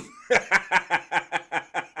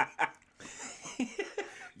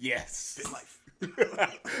 Yes. Good life.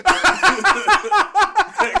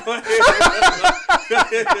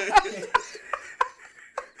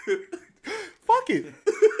 Fuck it.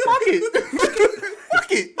 Fuck it.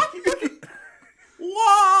 Fuck it. Fuck it.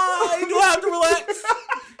 Why do I have to relax?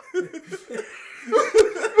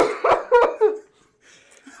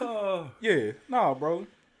 Yeah. Nah, bro.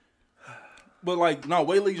 But like, no,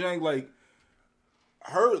 Wei Li Zhang, like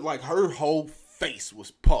her whole face was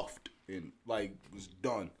puffed and like was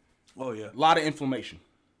done. Oh yeah. A lot of inflammation.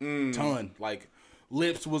 Ton. Like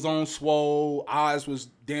lips was on swole, eyes was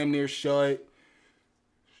damn near shut.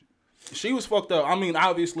 She was fucked up. I mean,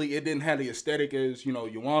 obviously it didn't have the aesthetic as, you know,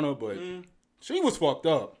 Joanna, but she was fucked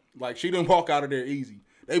up. Like she didn't walk out of there easy.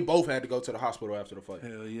 They both had to go to the hospital after the fight.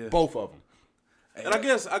 Hell yeah. Both of them. And I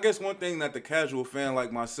guess one thing that the casual fan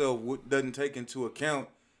like myself doesn't take into account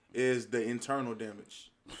is the internal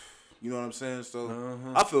damage. You know what I'm saying? So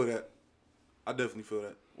I feel that. I definitely feel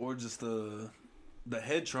that. Or just the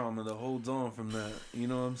head trauma that holds on from that. You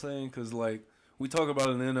know what I'm saying? Because like we talk about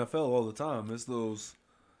it in the NFL all the time. It's those.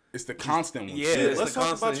 It's the constant ones. Yeah, it's let's the talk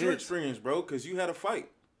constant about your hits. experience, bro, because you had a fight.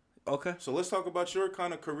 Okay. So let's talk about your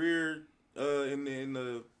kind of career in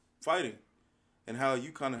the fighting and how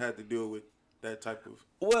you kind of had to deal with that type of.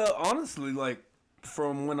 Well, honestly, like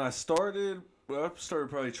from when I started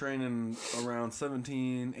probably training around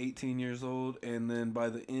 17, 18 years old, and then by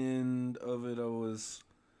the end of it, I was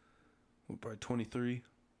probably 23.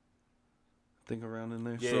 I think around in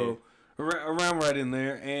there. Yeah. So around right in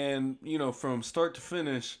there, and from start to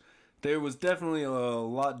finish, there was definitely a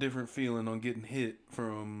lot different feeling on getting hit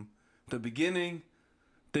from the beginning.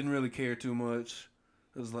 Didn't really care too much.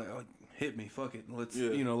 It was like, oh, hit me, fuck it, let's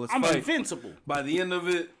let's I'm fight. invincible. By the end of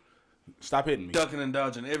it, Stop hitting me. ducking and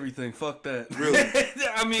dodging everything. Fuck that. Really?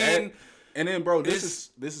 I mean, And then, bro, this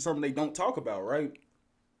is something they don't talk about, right?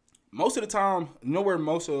 Most of the time, you know where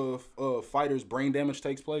most of fighters' brain damage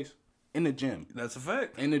takes place? In the gym. that's a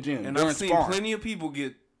fact. In the gym. And during I've seen sparring. plenty of people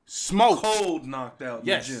get Smoked. cold knocked out in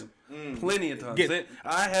Yes. the gym. Plenty of times. Get-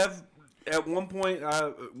 I have, at one point,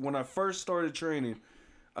 when I first started training,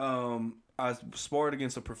 I sparred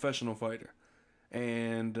against a professional fighter.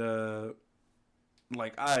 And, I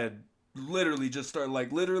had literally just started,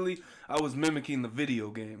 I was mimicking the video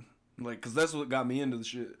game. Because that's what got me into the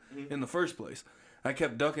shit in the first place. I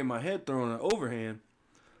kept ducking my head, throwing an overhand.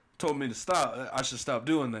 Told me to stop. I should stop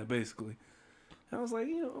doing that, basically. And I was like,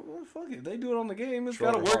 well, fuck it. They do it on the game. It's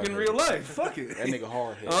got to work in real life. Fuck it. That nigga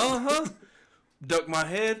hard head. Uh-huh. Duck my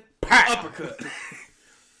head. Pow! Uppercut.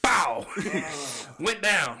 Bow. Went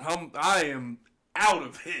down. I am out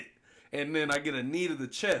of hit. And then I get a knee to the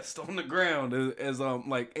chest on the ground as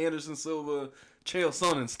like Anderson Silva, Chael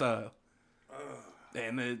Sonnen style.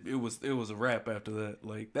 And it was a wrap after that.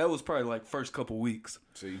 Like, that was probably like first couple weeks.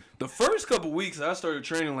 See? The first couple weeks I started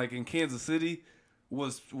training like in Kansas City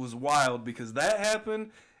was wild because that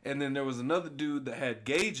happened, and then there was another dude that had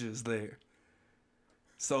gauges there.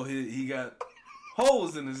 So he got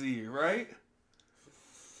holes in his ear, right?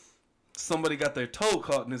 Somebody got their toe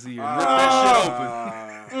caught in his ear and ripped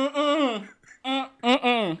that shit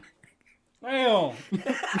open. Damn.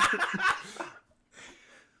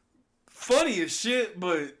 Funny as shit,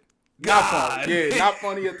 but Not God. funny. Yeah, not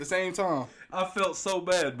funny at the same time. I felt so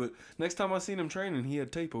bad, but next time I seen him training, he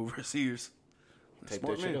had tape over his ears. Tape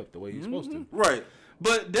Smart that shit man. up the way you're supposed to. Right.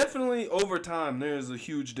 But definitely over time, there's a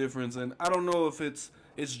huge difference, and I don't know if it's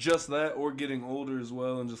just that or getting older as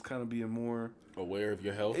well, and just kind of being more Aware of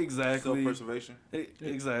your health. exactly Self-preservation.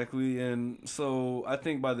 exactly. And so I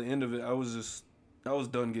think by the end of it, I was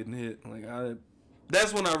done getting hit.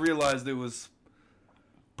 That's when I realized it was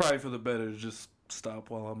probably for the better to just stop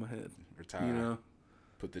while I'm ahead. Retire.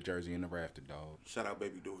 Put the jersey in the rafter, dog. Shout out,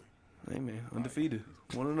 Baby Dory. Hey man, undefeated.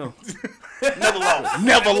 Want to know? Never lost.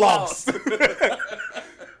 Never lost.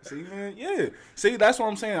 See, man, yeah. See, that's what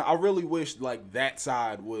I'm saying. I really wish that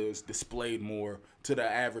side was displayed more to the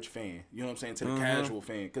average fan. You know what I'm saying? To the casual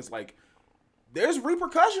fan, because there's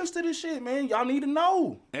repercussions to this shit, man. Y'all need to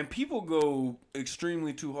know. And people go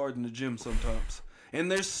extremely too hard in the gym sometimes,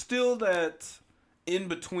 and there's still that in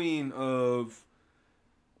between of.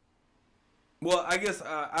 Well, I guess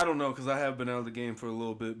I don't know because I have been out of the game for a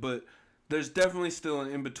little bit, but there's definitely still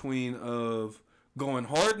an in between of going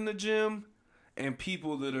hard in the gym and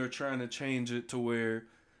people that are trying to change it to where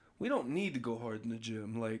we don't need to go hard in the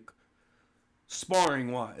gym,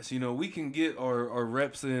 sparring wise. We can get our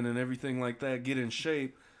reps in and everything like that, get in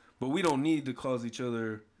shape, but we don't need to cause each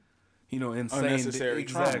other, insane. Unnecessary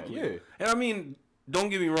Exactly. trauma, yeah. And I mean, don't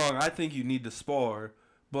get me wrong, I think you need to spar,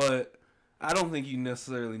 but I don't think you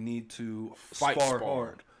necessarily need to spar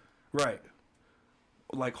hard. Right.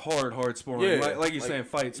 Hard sparring. Yeah, like you're saying,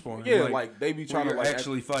 fight sparring. Yeah, they be trying to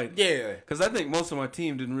actually fight. Yeah. Because I think most of my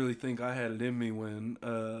team didn't really think I had it in me when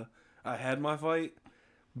I had my fight.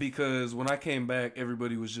 Because when I came back,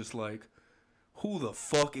 everybody was just like, who the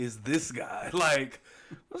fuck is this guy? I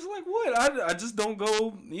was like, what? I just don't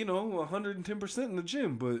go, 110% in the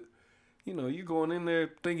gym. But, you're going in there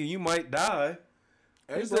thinking you might die.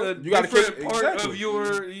 Hey, It's bro, a you gotta different kick- part exactly.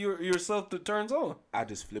 of yourself that turns on. I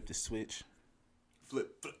just flipped the switch. Flip.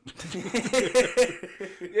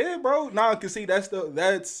 Yeah, bro. Nah, cause see, that's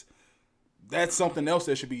something else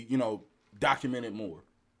that should be, documented more.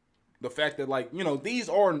 The fact that these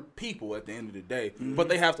are people at the end of the day, but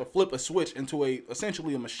they have to flip a switch into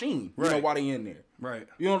essentially a machine. Right. While they in there. Right.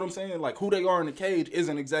 You know what I'm saying? Who they are in the cage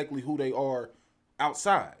isn't exactly who they are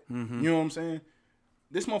outside. You know what I'm saying?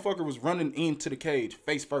 This motherfucker was running into the cage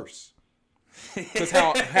face first. Because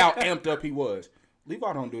how amped up he was.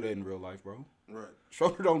 Levi don't do that in real life, bro. Right.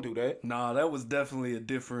 Schroeder don't do that. Nah, that was definitely a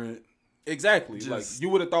different. Exactly. Just- You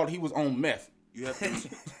would have thought he was on meth You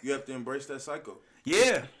have to embrace that cycle.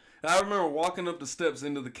 Yeah. I remember walking up the steps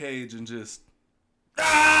into the cage and just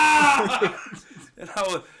and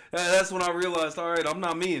that's when I realized, all right, I'm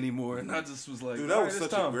not me anymore. And I just was like, dude, that was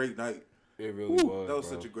such a great night. It really was. That was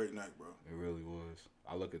such a great night, bro. It really was.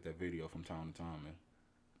 I look at that video from time to time, man.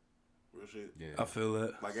 Real shit. Yeah. I feel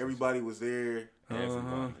that. Like everybody was there.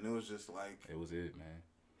 Everybody. And it was just like, it was it, man.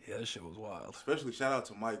 Yeah, that shit was wild. Especially shout out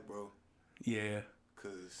to Mike, bro. Yeah.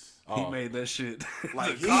 Cause he made that shit.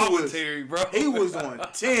 Like the commentary, bro. He was on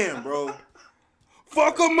 10, bro.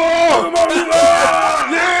 Fuck them all! Yeah,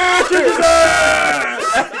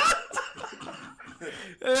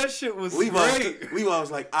 that shit was great. Levi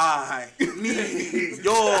was like, I need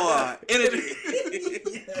your energy.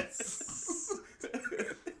 Yes.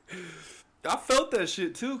 I felt that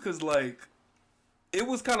shit too, cause like it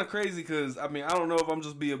was kind of crazy. Cause I mean, I don't know if I'm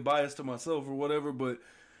just being biased to myself or whatever, but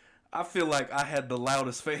I feel like I had the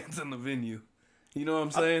loudest fans in the venue. You know what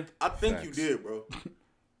I'm saying? I think Facts. you did, bro.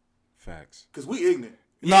 Facts. Cause we ignorant.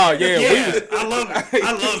 Nah, Yeah, I love it.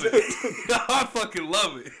 I love it. I fucking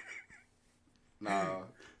love it. Nah,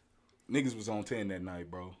 niggas was on 10 that night,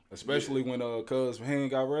 bro. Especially when Cuz hand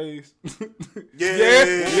got raised.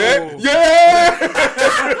 Yeah.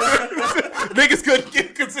 Niggas couldn't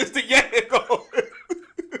get consistent going.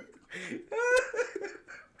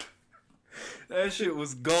 That shit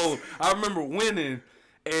was gold. I remember winning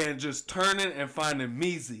and just turning and finding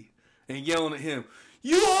Meezy and yelling at him,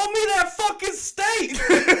 "You owe me that fucking steak!"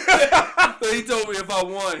 So he told me if I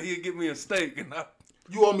won, he'd give me a steak. And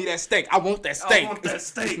You owe me that steak. I want that steak. I want that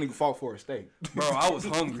steak. This nigga fought for a steak. Bro, I was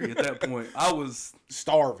hungry at that point. I was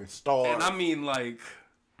starving. And I mean, like,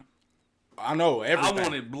 I know everything. I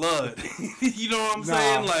wanted blood. You know what I'm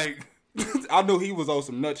saying? Like, I knew he was on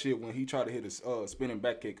some nut shit when he tried to hit a spinning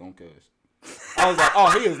back kick on Cuz. I was like,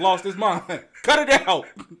 oh, he has lost his mind. Cut it out.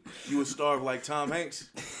 You was starved like Tom Hanks.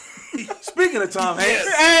 Speaking of Tom Hanks.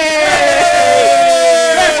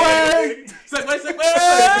 Hey! Segway.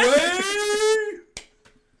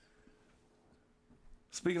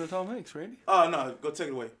 speaking of Tom Hanks, Randy. Oh, no. Go take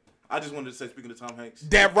it away. I just wanted to say, speaking of Tom Hanks.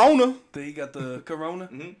 That Rona. That he got the corona.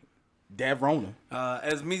 Mm-hmm. That Rona.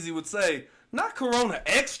 As Meezy would say, not corona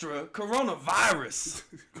extra, coronavirus.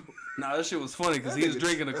 Nah, that shit was funny because he was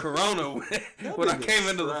drinking a Corona when I came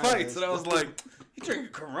into the fights, and I was like, "You drinking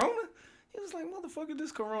Corona?" He was like, "Motherfucker,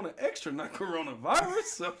 this Corona extra, not coronavirus."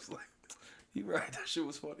 So I was like, "You right? That shit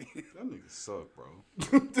was funny." That nigga suck, bro.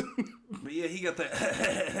 But yeah, he got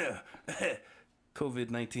that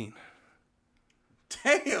COVID-19.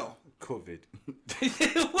 Damn. COVID.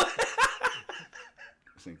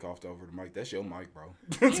 This thing coughed over the mic. That's your mic, bro.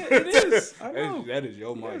 Yeah, it is. I know. That is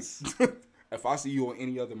your Yes. mic. If I see you on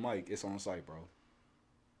any other mic, it's on site, bro.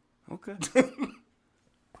 Okay.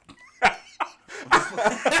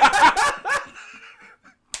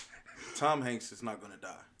 Tom Hanks is not going to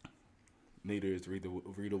die. Neither is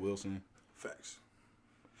Rita Wilson. Facts.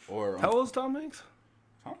 Or How old is Tom Hanks?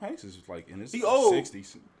 Tom Hanks is like in his He old.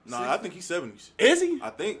 60s. Nah, I think he's 70s. Is he? I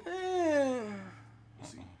think. Hey,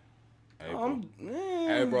 bro. Eh.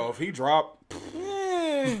 Hey, bro, if he drop,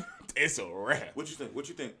 Eh. it's a wrap. What you think? What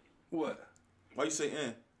you think? What? Why you say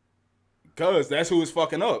Cause that's who is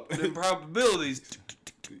fucking up. The probabilities.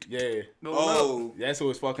 Yeah. Going Oh. That's who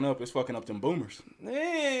is fucking up. It's fucking up them boomers. up.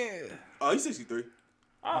 Eh. Oh, he's 63.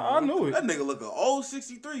 I knew it. That nigga look an old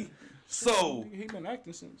 63. So, He been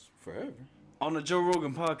acting since forever. on the Joe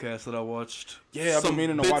Rogan podcast that I watched, Yeah, I've been some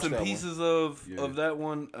meaning to bits watch and that one. pieces of Yeah. that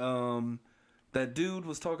one. That dude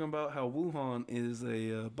was talking about how Wuhan is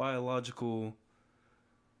a biological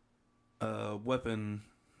weapon.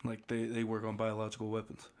 Like they work on biological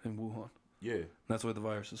weapons in Wuhan. Yeah. That's where the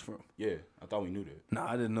virus is from. Yeah. I thought we knew that. Nah,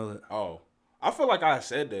 I didn't know that. Oh. I feel like I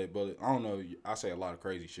said that, but I don't know. I say a lot of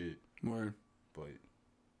crazy shit. Word. But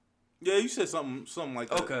Yeah, you said something like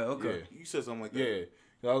that. Okay. Yeah. You said something like that.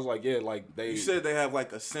 yeah. I was like, yeah, like they. You said they have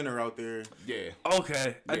like a center out there. Yeah.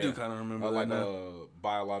 Okay, I Yeah. do kind of remember that Like now. a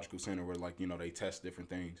biological center where, like, you know, they test different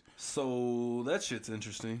things. So that shit's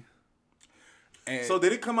interesting. And So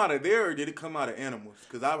did it come out of there or did it come out of animals?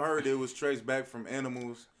 Because I've heard it was traced back from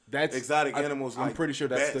animals. that's exotic animals I'm like pretty sure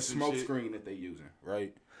that's the bats and smoke shit. screen that they using,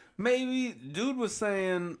 right? Maybe dude was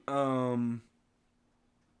saying that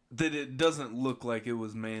it doesn't look like it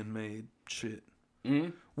was man-made shit,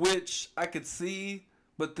 which I could see,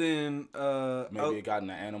 but then Maybe it got in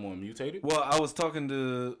the animal and mutated. well, I was talking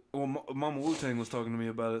to Mama Wu-Tang was talking to me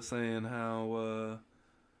about it, saying how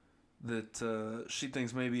that she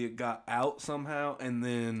thinks maybe it got out somehow and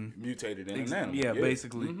then Mutated in an animal. yeah,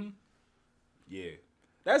 basically. Yeah.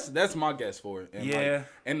 That's my guess for it. And Yeah.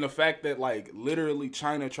 and the fact that, like, literally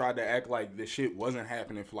China tried to act like this shit wasn't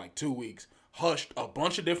happening for like 2 weeks hushed a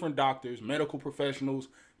bunch of different doctors, medical professionals,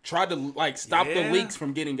 tried to like stop the leaks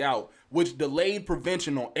from getting out, which delayed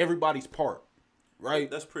prevention on everybody's part.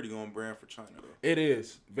 Right? That's pretty on brand for China, though. It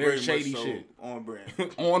is. Very shady so shit. On brand.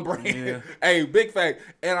 On brand. Yeah. Hey, big fact.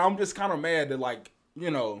 And I'm just kind of mad that, like,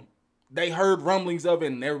 you know, they heard rumblings of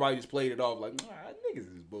it and everybody just played it off like,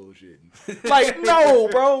 niggas is bullshitting. Like, no,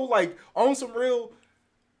 bro. Like, on some real,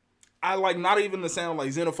 I like not even to sound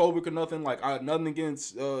like xenophobic or nothing. Like, nothing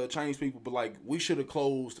against Chinese people, but like, we should have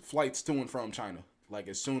closed flights to and from China. Like,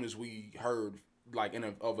 as soon as we heard like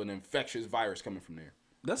of an infectious virus coming from there.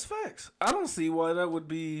 That's facts. I don't see why that would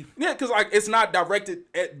be. Yeah, because like it's not directly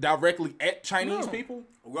at Chinese people.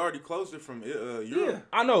 We already closed it from Europe. Yeah.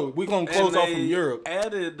 I know we're gonna close off from Europe.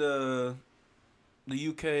 Added the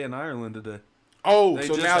UK and Ireland today. Oh, They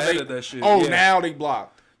so just now added that shit. Oh, Yeah. now they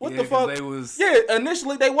blocked. What the fuck?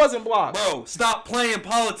 Initially they wasn't blocked. Bro, stop playing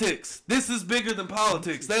politics. This is bigger than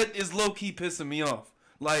politics. That is low key pissing me off.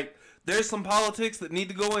 Like, there's some politics that need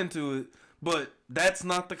to go into it, but that's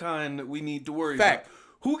not the kind that we need to worry about.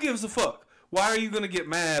 Who gives a fuck? Why are you gonna get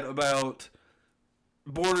mad about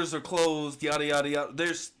borders are closed, yada yada yada?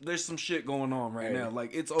 There's some shit going on right now.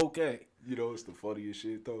 Like, it's okay. You know, it's the funniest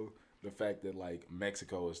shit though. The fact that like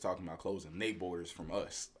Mexico is talking about closing their borders from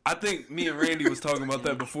us. I think me and Randy was talking about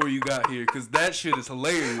that before you got here, because that shit is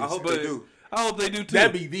hilarious. I hope they do. I hope they do too.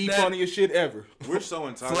 That'd be the funniest shit ever. We're so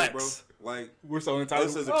entitled, bro. Like, we're so entitled.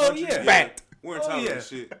 Us as a country, Fact. We're entitled to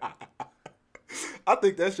shit. I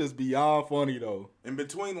think that's just beyond funny though. In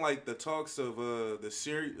between, like the talks of the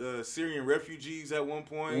Syrian refugees at one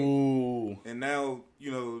point, and now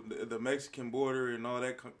you know the Mexican border and all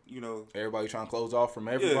that. You know, everybody trying to close off from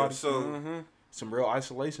everybody. Yeah, so some real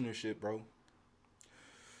isolation and shit, bro.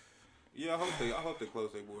 Yeah, I hope they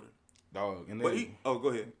close their border. Dog, and then, go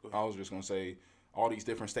ahead. I was just gonna say, all these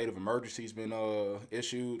different state of emergencies been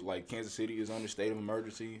issued. Like Kansas City is under state of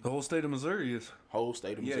emergency. The whole state of Missouri is. Whole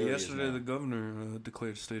state of Missouri. Yeah, yesterday the governor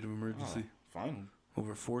declared a state of emergency. Finally.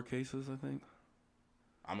 Over 4 cases, I think.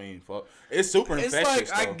 I mean, fuck. It's super infectious.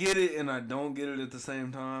 It's like, I get it and I don't get it at the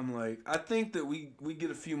same time. Like, I think that we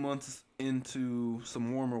get a few months into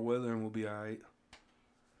some warmer weather and we'll be alright.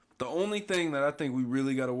 The only thing that I think we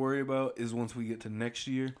really got to worry about is once we get to next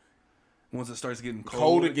year, once it starts getting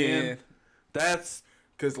cold again. That's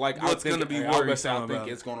because like what's gonna be worrisome. I think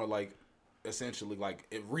it's gonna like essentially like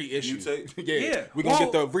it reissue. Yeah, we're gonna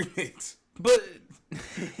get the remix, but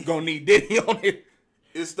gonna need Diddy on it.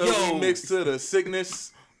 It's the remix to the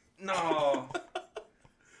sickness. No.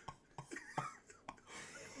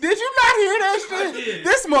 Did you not hear that shit?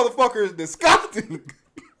 This motherfucker is disgusting.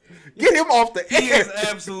 Get him off the air. He is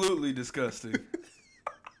absolutely disgusting.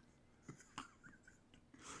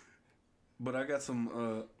 But I got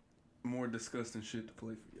some more disgusting shit to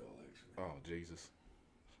play for y'all, actually. Oh, Jesus.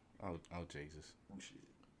 Oh, Jesus. Oh,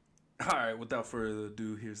 shit. All right, without further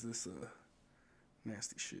ado, here's this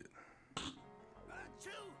nasty shit.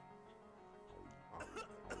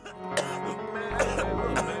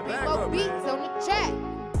 Big beats on the track.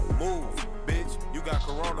 Move, bitch, you got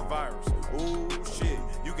coronavirus. Ooh, shit,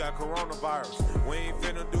 you got coronavirus. We ain't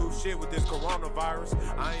finna do shit with this coronavirus.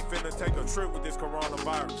 I ain't finna take a trip with this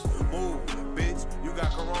coronavirus. Move, bitch, you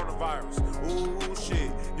got coronavirus. Ooh,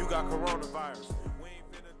 shit, you got coronavirus. We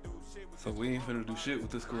ain't finna do shit with So we ain't finna do shit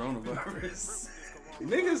with this coronavirus.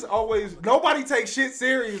 Niggas always, nobody takes shit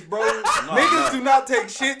serious, bro. Niggas do not take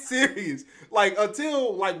shit serious. Like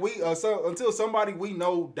until like until somebody we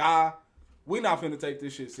know die, we not finna take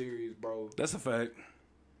this shit serious, bro. That's a fact.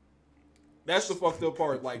 That's the fucked up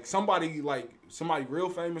part. Like somebody real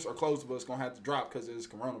famous or close to us gonna have to drop because of this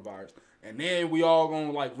coronavirus, and then we all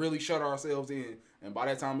gonna like really shut ourselves in, and by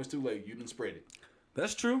that time it's too late. You done spread it.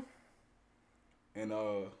 That's true. And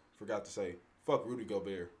forgot to say, fuck Rudy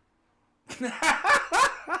Gobert.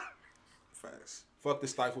 Facts. Fuck the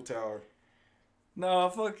Stifle Tower. Nah,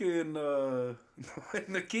 fucking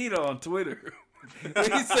Nikita on Twitter.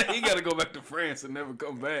 He said he gotta go back to France and never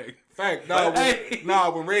come back. Fact,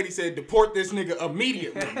 when Randy said deport this nigga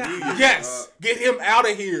immediately. Yes, get him out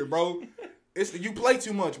of here, bro. You play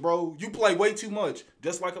too much, bro. You play way too much.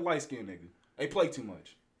 Just like a light skinned nigga. They play too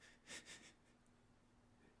much.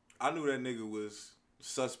 I knew that nigga was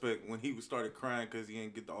suspect when he started crying because he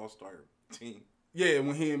didn't get the All-Star team. Yeah,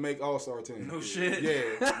 when he didn't make All-Star team. No shit.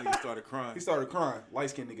 Yeah. Nigga started crying. He started crying.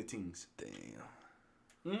 Light-skinned nigga teams. Damn.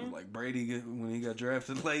 Mm-hmm. Like Brady when he got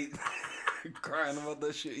drafted late. Crying about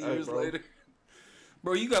that shit years later.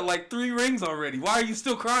 Bro, you got like 3 rings already. Why are you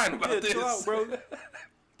still crying about this? Chill out, bro. I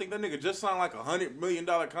think that nigga just signed like $100 million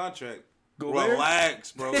contract. Gobert?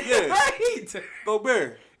 Relax, bro. Yeah. Right.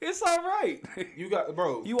 Gobert. It's all right. You got,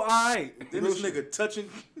 bro. You all right. Then this nigga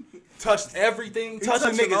touched everything, touching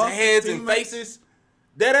touching niggas' all heads his and teammates? faces.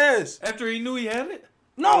 Dead ass. After he knew he had it?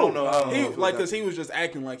 No, I don't know he, if like, that- cause he was just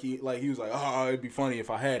acting like he was like, oh, it'd be funny if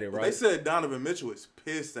I had it, right? They said Donovan Mitchell is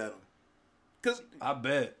pissed at him. Cause I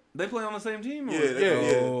bet. They play on the same team? Or? Yeah,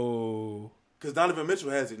 yeah. Oh. Because Donovan Mitchell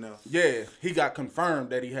has it now. yeah, he got confirmed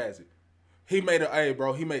that he has it. He made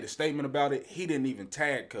a statement about it. He didn't even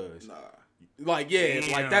tag Cuz. Nah. Like, yeah,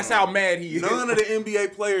 Damn. like that's how mad he is. None of the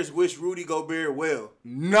NBA players wish Rudy Gobert well.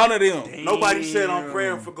 None of them. Damn. Nobody said I'm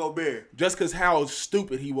praying for Gobert. Just cause how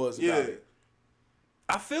stupid he was about Yeah. it.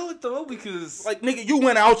 I feel it, though, because... Like, nigga, you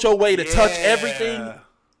went out your way to touch Yeah. everything.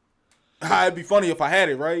 It'd be funny if I had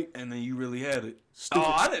it, right? And then you really had it. Stupid.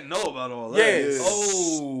 Oh, I didn't know about all that. Yeah.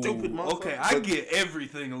 Oh. Stupid motherfucker. Okay, I get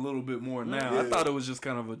everything a little bit more now. I Yeah. thought it was just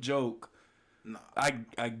kind of a joke. Nah.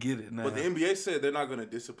 I get it now. But the NBA said they're not going to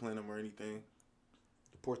discipline him or anything.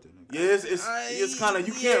 Deport that nigga. Yeah, it's kind of,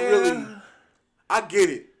 you can't really. I get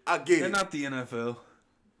it. They're not the NFL.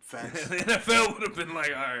 Facts. The NFL would have been like,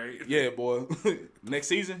 all right, Yeah, boy. Next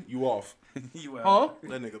season, you off. you out. Huh?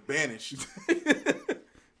 That nigga banished.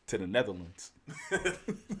 To the Netherlands.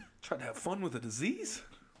 Try to have fun with a disease?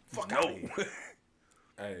 Fuck No. outta here.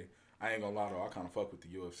 Hey, I ain't gonna lie though, I kind of fuck with the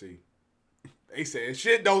UFC. They said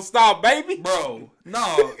shit don't stop, baby. Bro,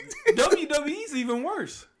 no. WWE's even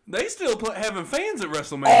worse. They still having fans at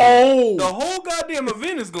WrestleMania. Oh. The whole goddamn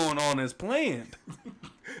event is going on as planned.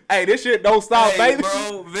 Hey, this shit don't stop, Hey, baby.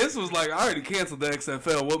 bro, Vince was like, I already canceled the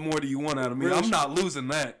XFL. What more do you want out of me? Real I'm shit. not losing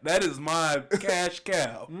that. That is my cash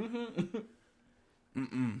cow.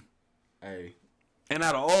 Hey, And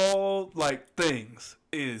out of all, like, things,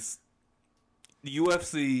 is the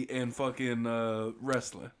UFC and fucking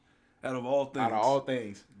wrestling. Out of all things. out of all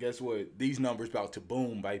things, guess what? These numbers about to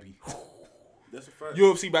boom, baby. That's a fact.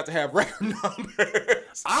 UFC about to have record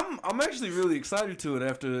numbers. I'm actually really excited to it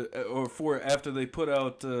after they put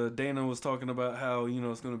out Dana was talking about how, you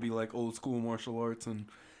know, it's going to be like old school martial arts and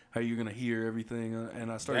how you're going to hear everything,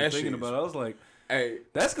 and I started That thinking shit about it. I was like, Hey,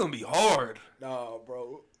 that's going to be hard. nah,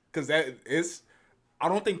 bro. Cause I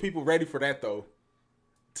don't think people ready for that though.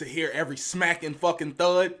 To hear every smacking fucking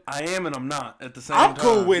thud. I am and I'm not at the same I'm time.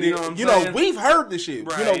 cool with it. You know what I'm You know, saying? we've heard this shit. You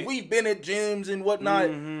Right. know, we've been at gyms and whatnot.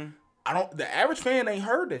 The average fan ain't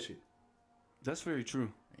heard that shit. That's very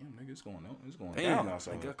true. Damn, nigga, it's going on. It's going Damn, down I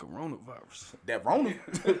outside. got coronavirus. That Rona.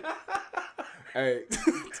 Hey,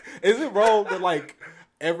 is it wrong that like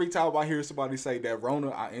every time I hear somebody say that Rona,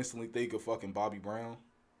 I instantly think of fucking Bobby Brown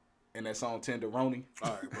and that song Tenderoni.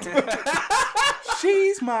 All right, bro.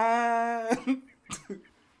 She's mine.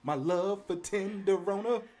 My love for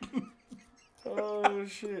Tenderona. Oh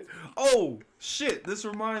shit. Oh shit. This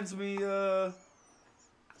reminds me.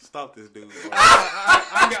 Stop this dude, bro.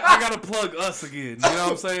 I gotta plug us again. You know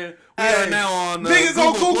what I'm saying? We are now on Niggas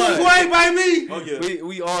on Google Play, baby. Oh, yeah.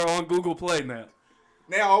 We are on Google Play now.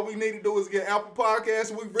 Now all we need to do is get Apple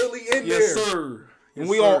Podcasts. We really in Yes, there. sir. And Yes,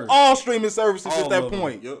 we sir. on all streaming services All at that of them.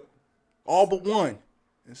 point. Yep. All but one.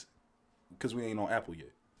 Because we ain't on Apple yet.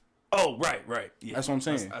 Oh, right. Yeah. That's what I'm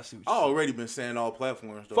saying. I see what I you're saying. already been saying all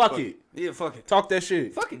platforms, though. Fuck it. Yeah, fuck it. Talk that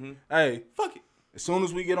shit. Fuck it. Hey, Fuck it. as soon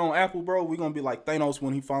as we get on Apple, bro, we gonna be like Thanos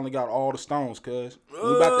when he finally got all the stones, cuz. We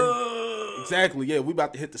about to, exactly, yeah, we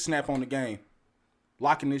about to hit the snap on the game.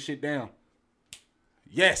 Locking this shit down.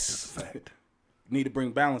 Yes. Fact. Need to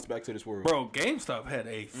bring balance back to this world. Bro, GameStop had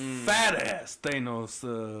a fat ass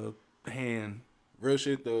Thanos hand. Real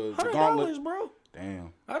shit, the $100, gauntlet. bro.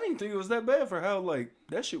 Damn. I didn't think it was that bad for how like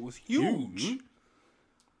that shit was huge.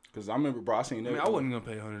 Cause I remember, bro, I seen that. I mean, I wasn't gonna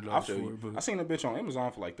pay $100 I'll for show you. it, but I seen that bitch on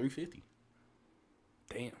Amazon for like $350.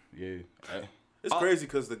 damn. Yeah. It's crazy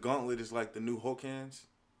because the gauntlet is like the new Hulk hands.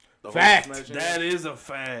 The Fact. Hulk smash hands. That is a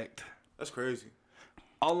fact. That's crazy.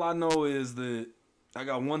 All I know is that I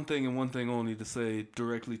got one thing and one thing only to say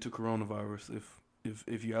directly to coronavirus.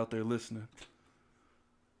 If you're out there listening,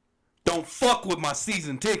 don't fuck with my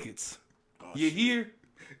season tickets. You hear?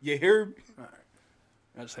 You hear me?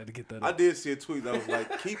 I just had to get that I out. did see a tweet that was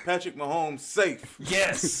like, keep Patrick Mahomes safe.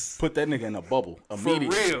 Yes, Put that nigga in a bubble for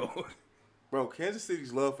immediately. real, Bro, Kansas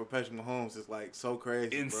City's love for Patrick Mahomes is like so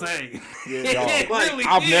crazy. insane. Bro. Yeah, It dog. really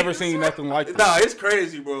I've is. never seen nothing like that. Nah, it's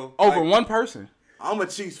crazy, bro. Over Like, one person. I'm a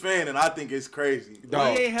Chiefs fan and I think it's crazy.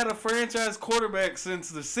 Dog. We ain't had a franchise quarterback since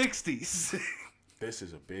the '60s. This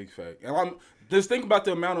is a big fact. And I'm just think about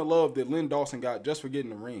the amount of love that Lynn Dawson got just for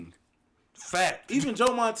getting the ring. Fact. Even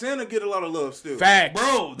Joe Montana get a lot of love still. Fact.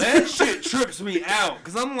 Bro, that shit trips me out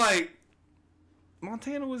because I'm like,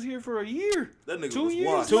 Montana was here for a year. That nigga 2 was years.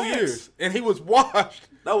 washed. 2 max. years, and he was washed.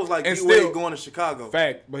 That was like And D-Wade still- going to Chicago.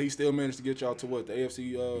 Fact, but he still managed to get y'all to what, the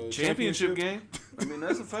AFC Championship game. I mean,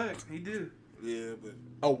 that's a fact. He did. Yeah, but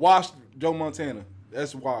A washed Joe Montana.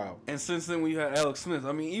 That's wild. And since then, we had Alex Smith.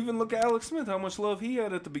 I mean, even look at Alex Smith, how much love he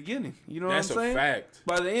had at the beginning. You know That's what I'm saying? a fact.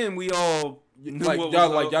 By the end, we all knew Like what y'all,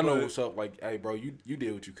 was like up, y'all know but- what's up. Like, hey, bro, you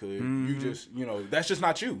did what you could. You just, that's just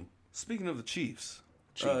not you. Speaking of the Chiefs,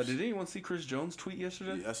 Chiefs. did anyone see Chris Jones' tweet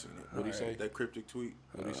yesterday? yeah, I seen it. What'd he say? That cryptic tweet.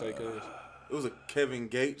 What do you say, cuz? It was a Kevin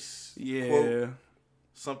Gates Yeah. quote.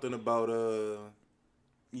 Something about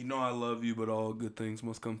You know I love you, but all good things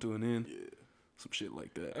must come to an end. yeah. Some shit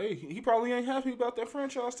like that. Hey, he probably ain't happy about that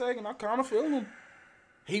franchise tag, and I kind of feel him.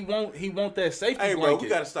 He want that safety Hey, bro, blanket. we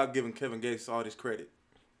gotta stop giving Kevin Gates all this credit.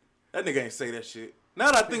 That nigga ain't say that shit.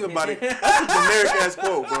 Now that I think about it, that's a generic ass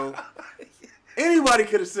quote, bro. Anybody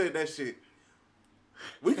could have said that shit.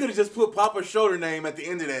 We could have just put Papa's shoulder name at the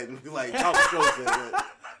end of that and be like, Papa Shoulder said that.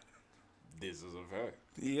 This is a fact.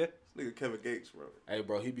 Yeah. This nigga Kevin Gates, bro. Hey,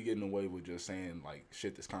 bro, he be getting away with just saying like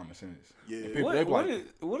shit that's common sense. Yeah. And people, they be like,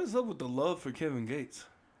 What is up with the love for Kevin Gates?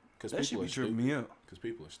 because That should people be are tripping stupid. me out. Because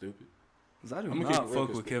people are stupid. 'Cause I do I'm not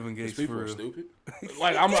fuck with Kevin Gates people for are real. stupid.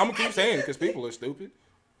 Like I'm gonna keep saying because people are stupid.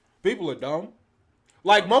 People are dumb.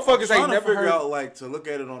 Like motherfuckers Trying ain't to never figure heard. out, like, to look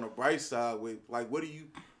at it on the bright side with, like, what do you...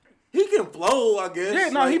 He can flow, I guess. Yeah,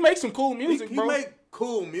 no, like, he makes some cool music, he bro. make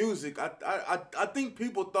cool music. I think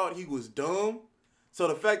people thought he was dumb. So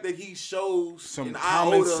the fact that he shows Some an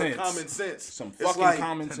common iota sense. of common sense. Some it's fucking like,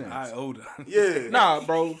 common sense. Iota. Yeah. Nah,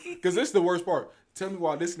 bro, because this is the worst part. Tell me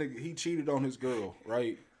why this nigga, he cheated on his girl,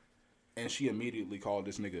 right? And she immediately called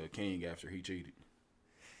this nigga a king after he cheated.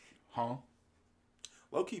 Huh?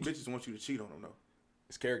 Low-key bitches want you to cheat on them, though.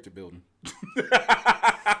 It's character building.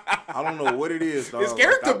 I don't know what it is, dog. It's Like,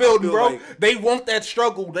 character I building, feel bro. like- They want that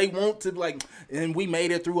struggle. They want to, like, and we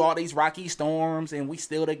made it through all these rocky storms and we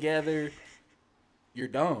still together. You're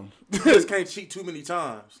dumb. you just can't cheat too many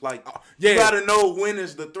times. Like, yeah. you gotta know when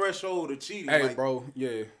is the threshold of cheating. Hey, like, bro,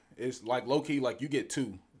 yeah. It's like low-key, like, you get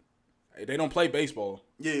two. Hey, they don't play baseball.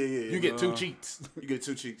 Yeah. You get two cheats. You get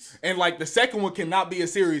two cheats. And, like, the second one cannot be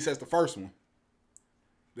as serious as the first one.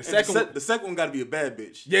 The And second one, the second one got to be a bad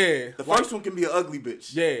bitch. yeah. The like, first one can be an ugly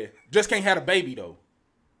bitch. yeah. Just can't have a baby, though.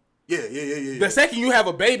 Yeah. The second you have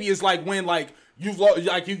a baby is like when, like, you've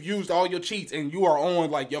used all your cheats and you are on,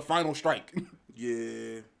 like, your final strike.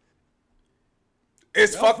 Yeah.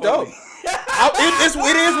 It's fucked up. It is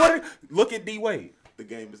what it. Look at D-Wade. The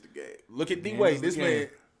game is the game. Look at Game D-Wade. is the This game. man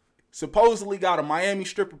supposedly got a Miami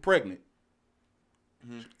stripper pregnant.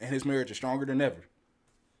 And his marriage is stronger than ever.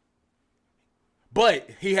 But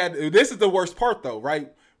this is the worst part though,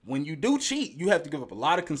 right? When you do cheat, you have to give up a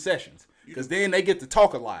lot of concessions. Because then they get to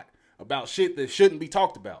talk a lot about shit that shouldn't be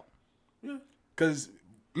talked about. Yeah. Because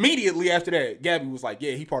immediately after that, Gabby was like,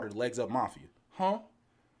 yeah, he part of the Legs Up Mafia. Huh?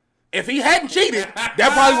 If he hadn't cheated, that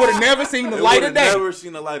probably would have never seen the It light would've of day. Never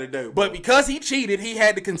seen the light of day. Bro. But because he cheated, he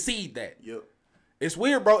had to concede that. Yep. It's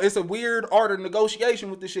weird, bro. It's a weird art of negotiation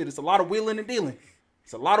with this shit. It's a lot of wheeling and dealing.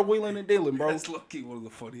 It's a lot of wheeling and dealing, bro. That's low-key one of the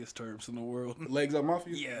funniest terms in the world. Legs Up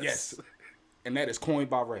Mafia? Yes. Yes. And that is coined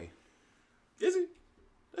by Ray. Is he?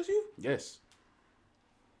 That's you? Yes.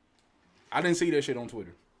 I didn't see that shit on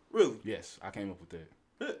Twitter. Really? Yes, I came up with that.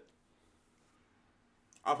 Yeah.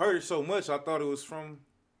 I've heard it so much, I thought it was from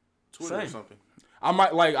Twitter or Same. something. I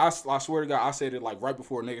might, like, I swear to God, I said it, like, right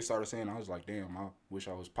before niggas started saying it. I was like, damn, I wish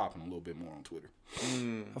I was popping a little bit more on Twitter.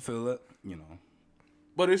 I feel that. You know.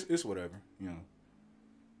 But it's whatever, you know.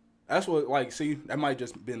 That's what, like, see, that might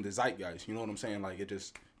just been the zeitgeist. You know what I'm saying? Like, it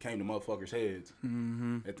just came to motherfuckers' heads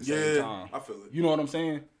at the same Yeah, time. I feel it. You know what I'm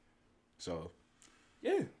saying? So,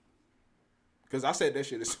 yeah. Because I said that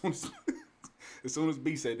shit as soon as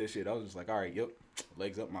B said that shit. I was just like, all right, yep,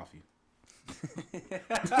 Legs Up Mafia.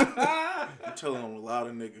 I'm telling on a lot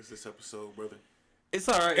of niggas this episode, brother. It's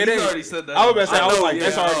all right. It You ain't- already said that. I was about to say, I was know, like, yeah.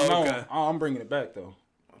 that's already Oh, known. okay. I'm bringing it back, though.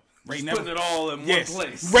 Ray Just never, putting it all in yes, one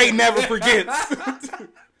place. Ray never forgets.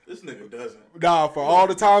 This nigga doesn't. Nah, for all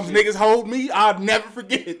the times niggas hold me, I'll never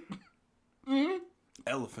forget.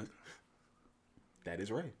 Elephant. That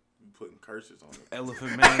is Ray. You putting curses on it.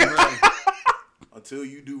 Elephant man Ray. Until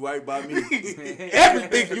you do right by me.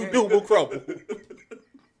 Everything you do will crumble.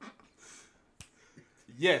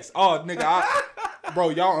 Yes. Oh, nigga, bro,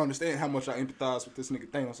 y'all understand how much I empathize with this nigga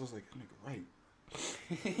Thanos. I was like, nigga,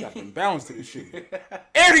 right. Got them balance to this shit.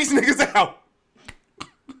 Air these niggas out.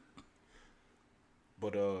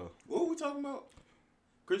 But, What were we talking about?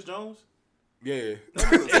 Chris Jones? yeah.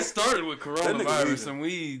 It started with nigga coronavirus, leaving. and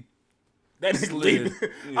we That nigga Slid.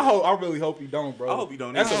 leaving. I really hope he don't, bro. I hope he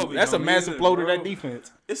don't That's either. a, I hope he that's a don't massive either, blow to bro. that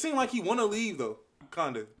defense. It seemed like he want to leave, though.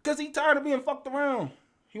 Kinda. Because he tired of being fucked around.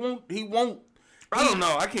 He won't. I don't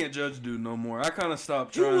know. I can't judge dude no more. I kind of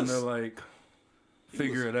stopped trying to like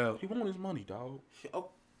figure it out. He want his money, dog. Oh,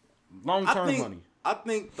 Long-term money. I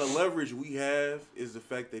think the leverage we have is the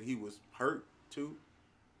fact that he was hurt too.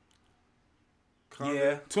 Kinda.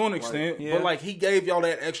 Yeah. To an extent. yeah. But, like, he gave y'all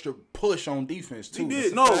that extra push on defense, too. He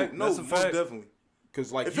did. That's a Most fact. definitely.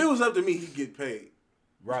 Because, like, If it was up to me, he'd get paid.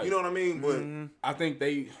 right. You know what I mean? But I think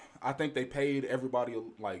they paid everybody,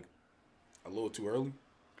 like, a little too early.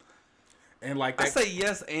 And, like, I that, say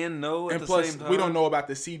yes and no at and the plus, same time. we don't know about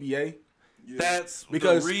the CBA. That's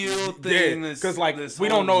Because the real thing. Because like we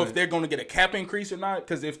don't know if they're going to get a cap increase or not.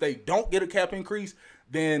 Because if they don't get a cap increase,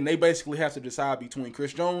 then they basically have to decide between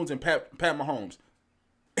Chris Jones and Pat Mahomes.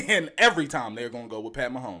 And every time they're going to go with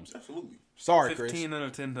Pat Mahomes. absolutely. Sorry, 15 Chris. out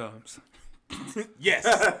of 10 times. Yes.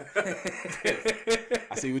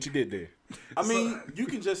 I see what you did there. I mean, you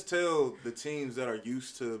can just tell the teams that are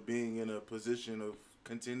used to being in a position of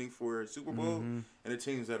contending for a Super Bowl and the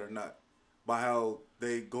teams that are not by how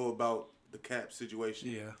they go about the cap situation.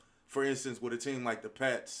 Yeah. For instance, with a team like the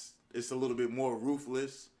Pats, it's a little bit more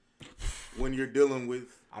ruthless when you're dealing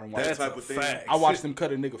with that type of thing. fact. I watched them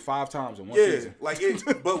cut a nigga 5 times in one Yeah, season. like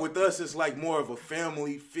but with us, it's like more of a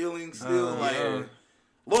family feeling still, like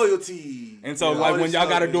loyalty. And so, all like, this when y'all stuff,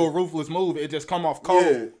 got to and- do a ruthless move, it just come off cold.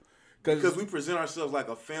 Yeah. Because we present ourselves like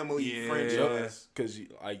a family franchise. Because,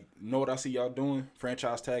 like, know what I see y'all doing?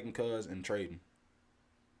 Franchise tagging cuz and trading.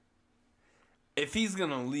 If he's going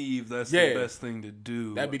to leave, that's the best thing to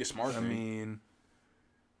do. That'd be the smart thing. I mean,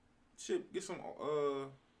 Shit, get some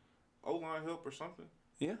O-line help or something.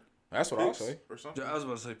 yeah. That's what I'll Picks say. or something. I was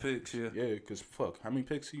about to say picks, yeah. Yeah, because, fuck, how many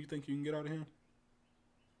picks do you think you can get out of him?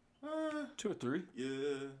 2 or 3. Yeah.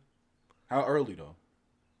 How early, though?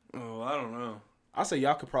 Oh, I don't know. I say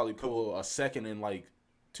y'all could probably pull a second and, like,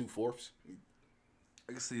 2/4.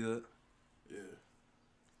 I can see that. Yeah.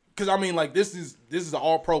 Because, I mean, like, this is an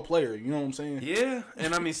all-pro player. You know what I'm saying? Yeah,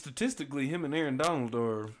 and I mean, statistically, him and Aaron Donald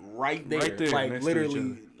are Right there. Right there, Like, next to each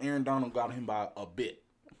literally, Aaron Donald got him by a bit.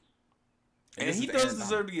 and this he is does Aaron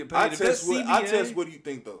deserve to get paid. I If that's test, what, CBA, I test what do you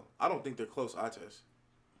think, though? I don't think they're close eye test.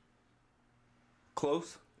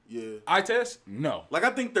 close. Yeah. Eye test? No. Like, I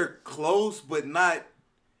think they're close, but not.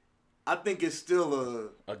 I think it's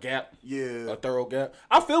still A gap? yeah. A thorough gap?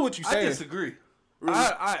 I feel what you're I saying. disagree. Really?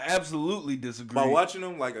 I absolutely disagree. By watching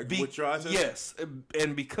them, like, Be- with your eye test? yes,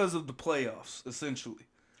 and because of the playoffs, essentially.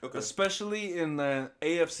 Okay. Especially in the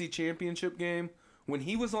AFC Championship game, when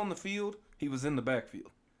he was on the field, he was in the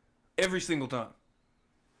backfield every single time.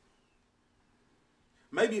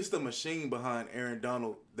 Maybe it's the machine behind Aaron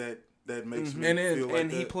Donald that makes me And then- feel like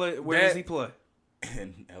And he that. play. Where That- does he play?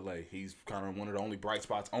 In LA, he's kind of one of the only bright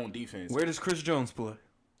spots on defense. Where does Chris Jones play?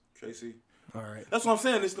 KC. All right. That's what I'm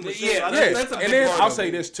saying. It's the machine. Yeah, I- Yeah, that's a big and then part I'll of say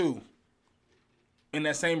it. this too. In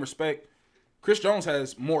that same respect, Chris Jones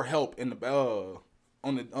has more help in the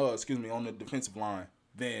on the defensive line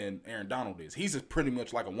than Aaron Donald is. He's pretty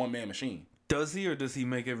much like a one-man machine. Does he or does he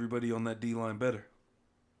make everybody on that D line better?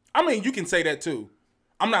 I mean, you can say that too.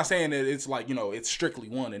 I'm not saying that it's like, it's strictly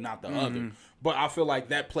one and not the other. But I feel like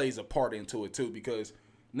that plays a part into it too, because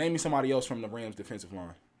name me somebody else from the Rams defensive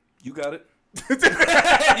line. You got it. You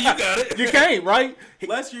got it. You can't, right?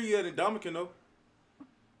 Last year you had Ndamukong, though.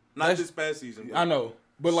 Not That's- this past season. But I know.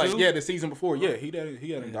 But like, Sue? yeah, the season before, yeah, he had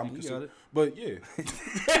Ndamukong he got it. But yeah,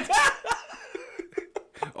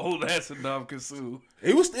 Old ass Ndamukong Suh.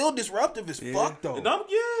 he was still disruptive as fuck though. Ndamukong,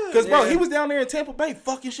 yeah. Because bro, Yeah. he was down there in Tampa Bay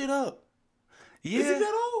fucking shit up. Yeah. Is he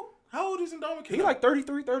that old? How old is Ndamukong? He like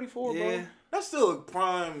 33, 34, Yeah. bro. That's still a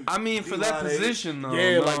prime. I mean, for that D-line age. position, though.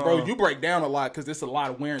 Yeah, like bro, no. you break down a lot because it's a lot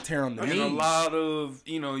of wear and tear on the And knees. a lot of,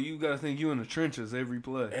 you got to think you in the trenches every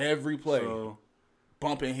play. Every play, So,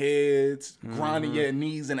 bumping heads, grinding your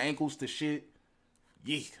knees and ankles to shit.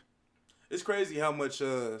 Yeah, It's crazy how much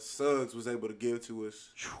Suggs was able to give to us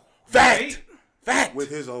fact. with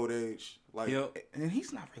his old age. Like, yep. And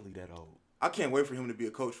he's not really that old. I can't wait for him to be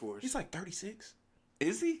a coach for us. He's like 36.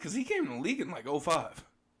 Is he? Because he came in the league in like 05.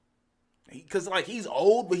 Because like he's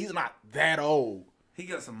old, but he's not that old. He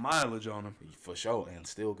got some mileage on him. For sure, and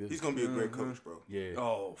still good. He's gonna be a great coach, bro. Yeah.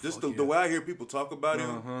 Oh, Just fuck the way I hear people talk about him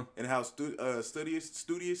Uh-huh. and how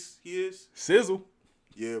studious he is. Sizzle.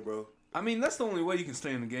 Yeah, bro. I mean, that's the only way you can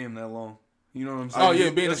stay in the game that long. You know what I'm saying? Oh yeah,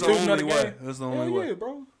 being a That's the student of only the way. game. That's the Hell only way. yeah,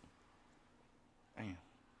 bro. Damn.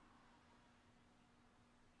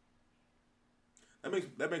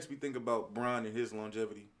 That makes me think about Bron and his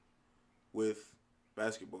longevity with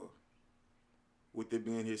basketball. With it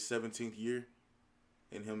being his 17th year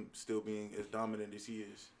and him still being as dominant as he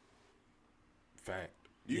is. Fact.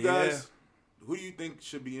 You Yeah. guys, who do you think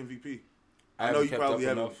should be MVP? I know you probably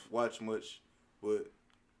haven't watched much, but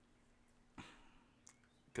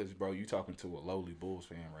because bro, you talking to a lowly Bulls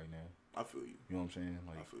fan right now. I feel you. You know what I'm saying?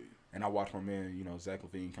 Like, I feel you. And I watched my man, Zach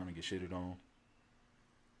LaVine kind of get shitted on.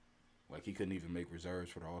 Like, he couldn't even make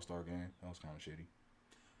reserves for the All-Star game. That was kind of shitty.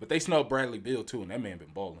 But they snubbed Bradley Beal, too, and that man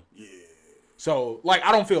been balling. Yeah. So, like,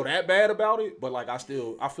 I don't feel that bad about it, but, like, I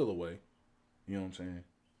feel away. You know what I'm saying?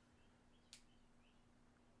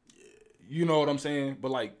 Yeah. You know what I'm saying?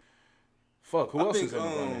 But, like, fuck, who else is in the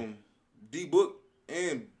running? D-Book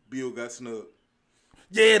and Beal got snubbed.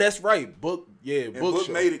 Yeah, that's right. Book made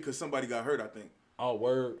it because somebody got hurt, I think. Oh,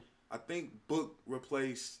 word. I think Book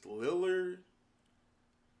replaced Lillard.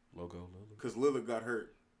 Logo. Because Lillard got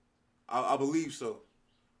hurt. I believe so.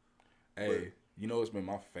 Hey, what's been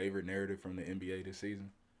my favorite narrative from the NBA this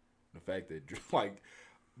season? The fact that, like,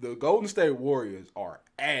 the Golden State Warriors are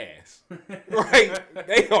ass. Right?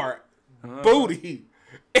 They are booty.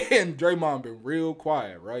 And Draymond been real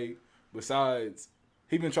quiet, right? Besides,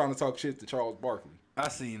 he been trying to talk shit to Charles Barkley. I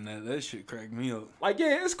seen that. That shit cracked me up. Like,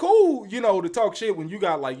 yeah, it's cool, to talk shit when you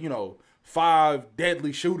got, like, 5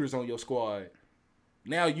 deadly shooters on your squad.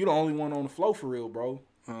 Now you the only one on the floor for real, bro.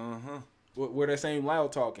 Uh-huh. Where that same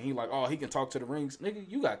loud talk, and he like, oh, he can talk to the rings. Nigga,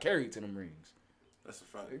 you got carried to them rings. That's a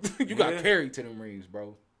fact. You got carried to them rings,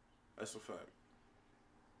 bro. That's a fact.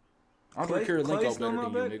 Andre Kirilenko better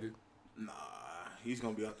than you, nigga. Nah, he's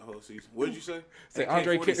going to be out the whole season. What did you say? Say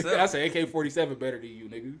Andre Kirilenko. I say AK-47 better than you,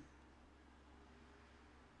 nigga.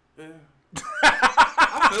 Yeah.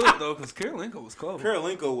 I feel it, though, because Kirilenko was clever.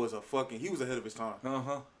 Kirilenko was he was ahead of his time.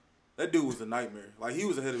 Uh-huh. That dude was a nightmare. Like, he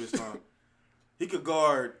was ahead of his time. He could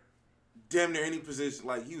guard damn near any position.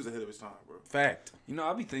 Like, he was ahead of his time, bro. Fact.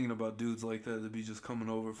 I be thinking about dudes like that be just coming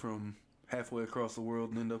over from halfway across the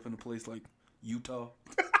world and end up in a place like Utah.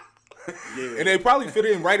 Yeah. And they probably fit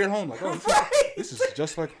in right at home. Like, oh, this is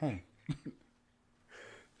just like home.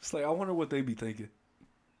 It's like, I wonder what they be thinking.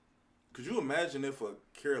 Could you imagine if a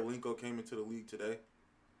Kirilenko came into the league today?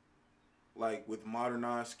 Like, with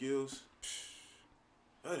modernized skills?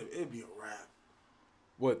 It'd be a wrap.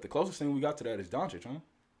 What, the closest thing we got to that is Doncic, huh?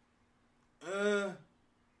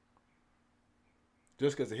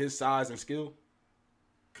 Just because of his size and skill?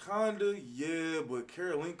 Kinda, yeah, but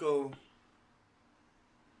Kirilenko...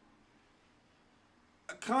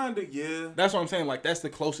 Kinda, yeah. That's what I'm saying. Like, that's the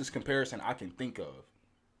closest comparison I can think of.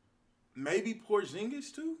 Maybe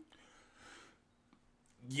Porzingis, too?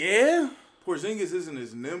 Yeah. Porzingis isn't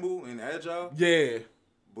as nimble and agile. Yeah.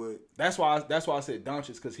 But that's why I said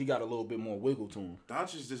Doncic, because he got a little bit more wiggle to him.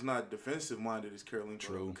 Doncic's just not defensive minded as Kirilenko.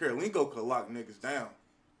 True. Kirilenko could lock niggas down.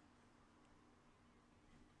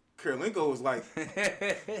 Kirilenko was like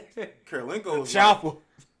Chopper. Like,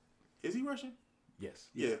 is he Russian? Yes.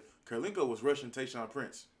 Yeah. Kirilenko was Russian Tayshaun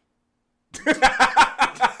Prince.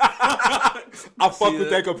 I fuck with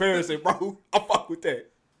that comparison, bro. I fuck with that.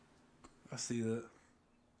 I see that.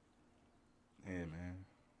 Yeah, man.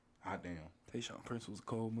 Hot damn. Tayshaun Prince was a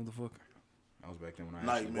cold motherfucker. That was back then when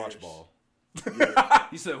I actually watched ball. Yeah.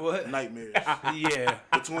 You said what? Nightmares. Yeah.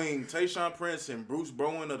 Between Tayshaun Prince and Bruce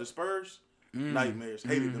Bowen of the Spurs, nightmares.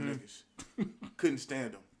 Hated them niggas. Couldn't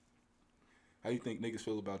stand them. How you think niggas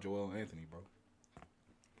feel about Joel Anthony, bro?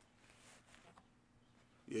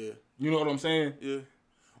 Yeah. You know what I'm saying? Yeah.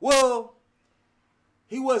 Well,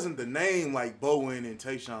 he wasn't the name like Bowen and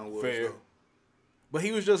Tayshaun was, fair. Though. But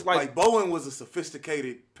he was just like Bowen was a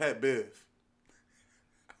sophisticated Pat Bev.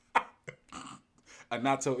 A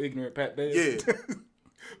not so ignorant Pat Bev? Yeah.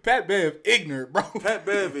 Pat Bev, ignorant, bro. Pat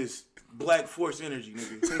Bev is Black Force energy,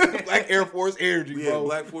 nigga. Black Air Force energy, bro. Yeah,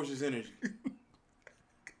 Black Force's energy.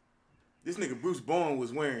 This nigga Bruce Bowen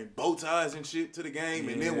was wearing bow ties and shit to the game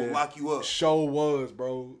and then will lock you up. Show was,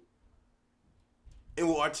 bro. And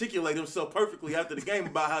will articulate himself perfectly after the game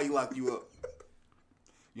about how he locked you up.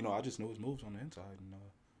 I just knew his moves on the inside and,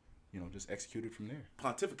 just executed from there.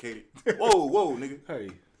 Pontificated. Whoa, nigga. Hey,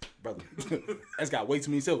 brother. That's got way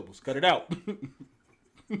too many syllables. Cut it out.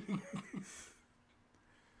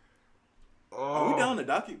 Are we down the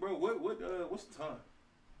docket, bro? What's the time?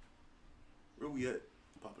 Where we at,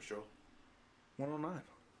 Papa Show? 109.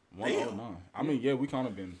 109. I mean, yeah, we kind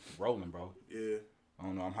of been rolling, bro. Yeah. I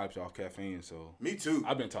don't know. I'm hyped off caffeine, so. Me too.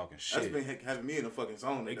 I've been talking shit. That's been having me in a fucking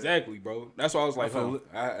zone. Exactly, bro. That's why I was like,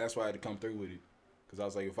 that's why I had to come through with it. Because I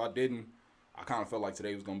was like, if I didn't, I kind of felt like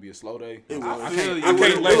today was going to be a slow day. It would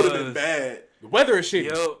have been bad. The weather is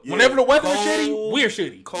shitty. Yeah. Whenever the weather is shitty, we're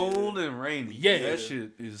shitty. Cold and rainy. Yeah. That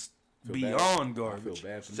shit is beyond garbage. I feel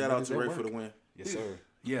bad for Shout out to Ray for the win. Yes, sir.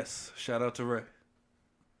 Yes. Shout out to Ray.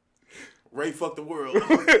 Ray fucked the world.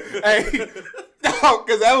 Hey, no,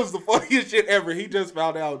 because that was the funniest shit ever. He just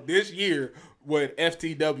found out this year what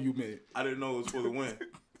FTW meant. I didn't know it was for the win.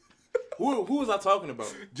 Who was I talking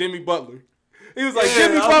about? Jimmy Butler. He was like, Yeah,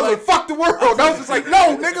 Jimmy I was Butler, like- fuck the world. I was just like,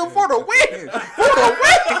 no, nigga, for the win. For the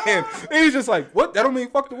win. And he was just like, what? That don't mean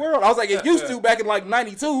fuck the world. I was like, it used to back in like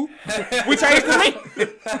 92. We changed the name.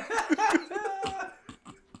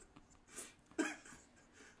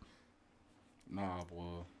 Nah,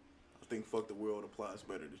 boy. I think fuck the world applies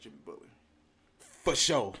better to Jimmy Butler. For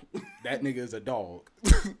sure. That nigga is a dog.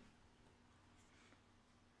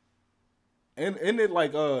 And it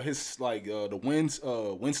like his like the win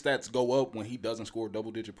stats go up when he doesn't score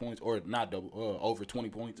double digit points or not double over 20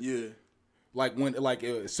 points. Yeah. Like when like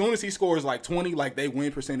as soon as he scores like 20, like they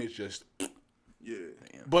win percentage just. Yeah.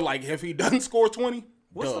 But like if he doesn't score 20,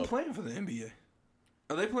 What's dub. the plan for the NBA?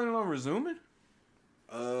 Are they planning on resuming?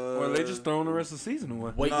 Or Or are they just throwing the rest of the season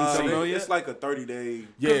away? Wait and Nah, see. know yet? it's like a 30-day.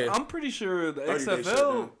 Yeah, I'm pretty sure the 30-day XFL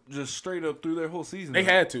shutdown. just straight up threw their whole season. they out.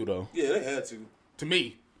 had to though. Yeah, they had to. To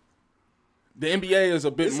me, the NBA is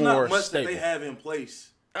a bit It's more not much stable. that they have in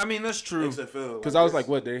place. I mean, that's true. XFL. Because I was like,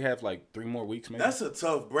 what? They have like 3 more weeks, maybe. That's a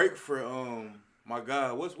tough break for my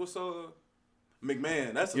guy. What's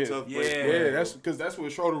McMahon? That's a tough break. Yeah. for him. Yeah, that's because that's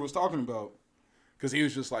what Schroeder was talking about. Because he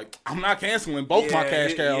was just like, I'm not canceling both my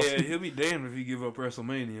cash cows. Yeah, he'll be damned if he give up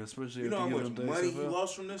WrestleMania, especially You if know how he much gives up the money he XFL.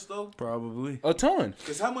 lost from this though? Probably. A ton.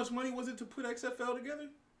 Because how much money was it to put XFL together?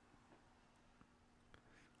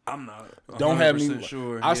 I'm not. Don't have me. 100%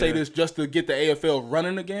 sure. I'll say Yeah. this just to get the AFL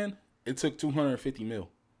running again. It took $250 million.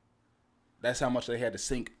 That's how much they had to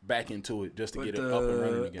sink back into it just to But get it up and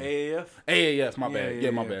running again. AAF. AAF, my Yeah, bad. yeah, Yeah,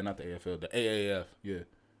 my yeah. bad. Not the AFL. The AAF. Yeah.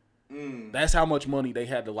 Mm. That's how much money they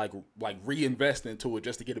had to like reinvest into it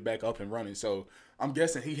just to get it back up and running. So I'm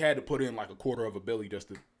guessing he had to put in like $250 million just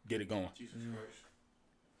to get it going. Jesus Christ.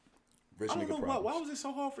 Rich I don't nigga know why. problems. Why was it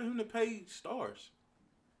so hard for him to pay stars?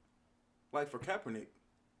 Like for Kaepernick.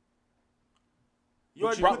 You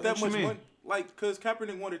already put that what you much mean? money. Like, because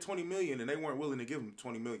Kaepernick wanted $20 million and they weren't willing to give him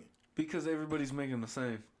 $20 million. Because everybody's making the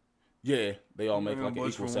same. Yeah, they all make They're like gonna an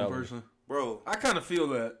budge equal for salary. person. Bro, I kind of feel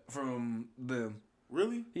that from them.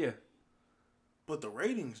 really? Yeah. But the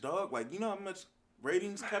ratings, dog. Like, you know how much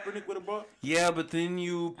ratings Kaepernick would have brought? Yeah, but then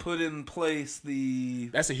you put in place the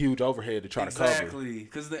That's a huge overhead to try to cover. exactly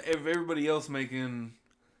because if everybody else making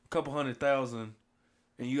a couple 100,000,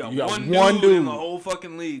 and you got, You got one one dude dude. in the whole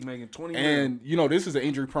fucking league making 20 million. And you know this is an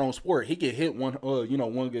injury prone sport. He get hit one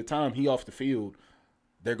good time. He off the field.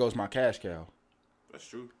 There goes my cash cow. That's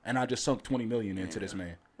true. And I just sunk $20 million into this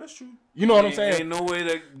man. That's true. You know what I'm Ain't saying? no way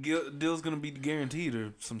that deal's gonna be guaranteed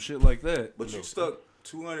or some shit like that. But you stuck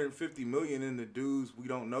 $250 million in the dudes we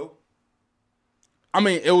don't know. I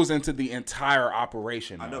mean, it was into the entire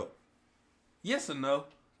operation. I though. know. Yes and no.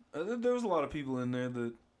 There was a lot of people in there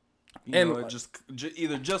that And know, it just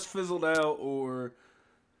either just fizzled out or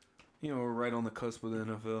were right on the cusp of the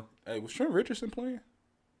NFL. Hey, was Trent Richardson playing?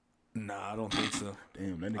 Nah, I don't think so.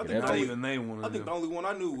 Damn, that I nigga. think That Not only- even they wanted I think the him. only one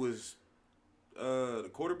I knew was the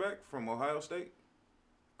quarterback from Ohio State.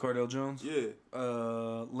 Cardell Jones. Yeah.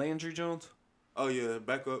 Landry Jones. Oh, yeah.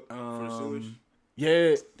 Backup for the Steelers.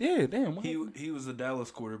 Yeah, damn. What He was the Dallas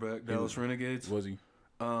quarterback, Dallas Renegades. was he?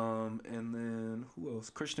 And then who else?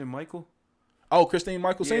 Christian Michael. Oh, Christine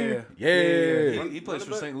Michael Sr. Yeah. He plays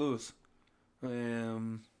for back. St. Louis.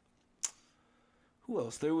 Who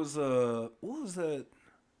else? There was what was that?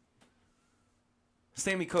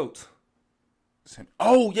 Sammy Coates.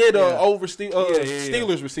 Oh yeah, the Yeah.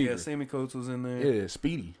 Steelers receiver. Yeah, Sammy Coates was in there. Yeah,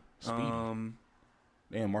 Speedy. Damn,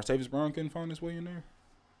 Martavis Brown couldn't find his way in there.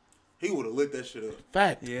 He would have lit that shit up.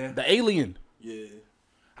 Fact. Yeah. The alien. Yeah.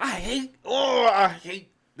 I hate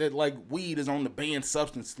that like weed is on the banned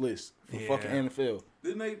substance list for Yeah. fucking NFL.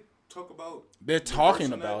 Didn't they talk about They're talking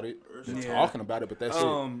reversing about that it. or They're something? Yeah. talking about it, but that's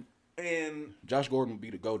it. And Josh Gordon would be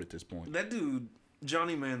the GOAT at this point. that dude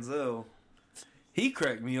Johnny Manziel, he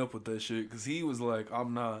cracked me up with that shit because he was like,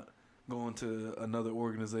 "I'm not going to another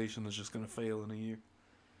organization that's just gonna fail in a year."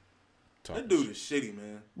 That dude is shitty,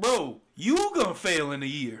 man. Bro, you gonna fail in a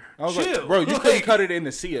year. I was Chill. like, bro, you couldn't cut it in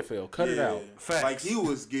the CFL. Cut it Yeah. out. Facts. Like, he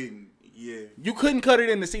was getting, You couldn't cut it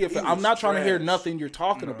in the CFL. He I'm was not trying to hear trash. nothing you're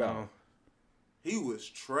talking No. about. he was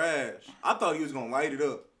trash. I thought he was going to light it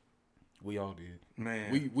up. We all did.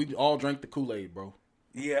 Man. We all drank the Kool-Aid, bro.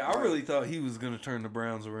 Yeah, I really thought he was gonna turn the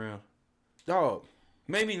Browns around. Dog.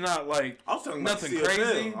 Maybe not like I was talking about nothing the CFL.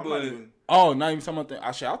 crazy, I'm but not even, Oh, not even talking about that.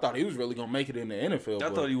 I thought he was really gonna make it in the NFL. I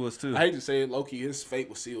but thought he was too. I hate to say it, low-key, his fate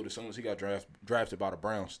was sealed as soon as he got drafted by the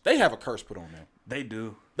Browns. They have a curse put on them. They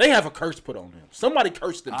do. They have a curse put on them. Somebody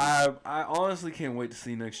cursed them. I honestly can't wait to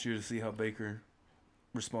see next year to see how Baker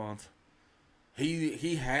responds.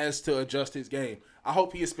 He has to adjust his game. I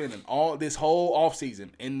hope he is spending all this whole offseason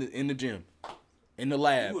in the gym. in the You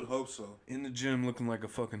lab. would hope so. In the gym looking like a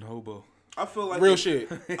fucking hobo. I feel like Real if, shit.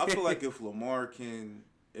 I feel like if Lamar can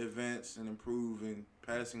advance and improve in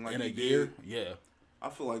passing like In a he year, did, yeah. I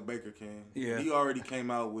feel like Baker can. Yeah. He already came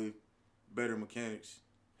out with better mechanics.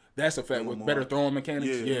 That's a fact. And With Lamar. better throwing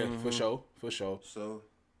mechanics, Yeah. yeah, for sure, for sure. So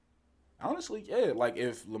Honestly, yeah. Like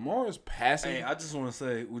if Lamar is passing, Hey, I just want to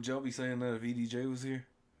say, would y'all be saying that if EDJ was here?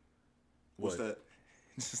 what's What? that?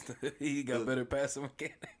 Just that he got better passing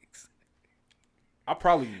mechanics. I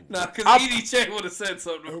probably. Nah, because I- EDJ would have said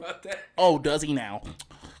something about that. Oh, does he now?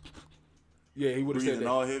 Yeah, he would have said Breathing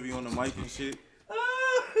that. all heavy on the mic and shit.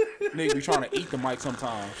 Nigga be trying to eat the mic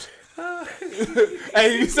sometimes.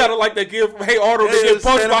 Hey, you sounded like that kid from Hey Arnold that get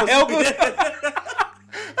punched by Helga.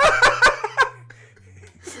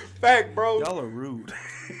 Fact, bro. Y'all are rude.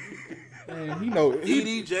 Man, he know.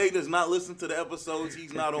 EDJ does not listen to the episodes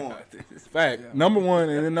he's not on. Fact. Number one,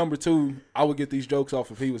 and then number two, I would get these jokes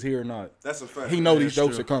off if he was here or not. That's a fact. He know these That's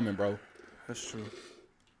jokes true. are coming, bro. That's true.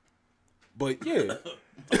 But yeah.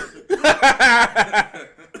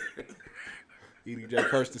 EDJ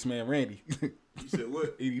cursed this man Randy. You said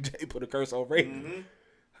what? EDJ put a curse on Randy. Mm-hmm.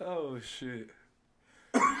 Oh, shit.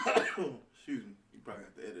 Excuse me. You probably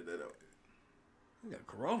have to edit that out. You got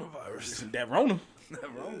coronavirus. That Rona.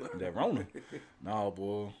 That Rona. That Rona. Nah,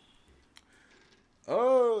 boy.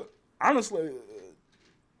 Honestly,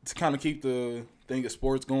 to kind of keep the thing of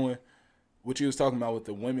sports going, what you was talking about with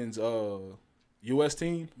the women's U.S.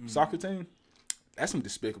 team, soccer team, that's some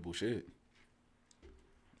despicable shit.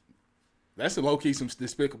 That's a low-key some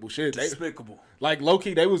despicable shit. Despicable. Like,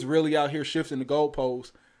 low-key, they was really out here shifting the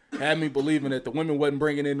goalposts, had me believing that the women wasn't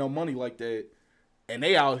bringing in no money like that, and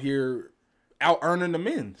they out here out-earning the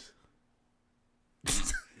men's.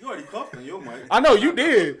 You already coughed on your mic. I know, you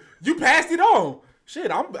did. You passed it on. Shit,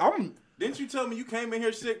 I'm Didn't you tell me you came in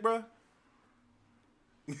here sick, bro?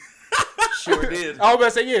 Sure did. I was about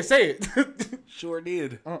to say, yeah, say it. Sure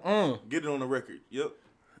did. Get it on the record. Yep.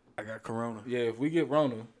 I got corona. Yeah, if we get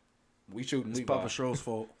Rona, we shooting It's Levi. Papa Schro's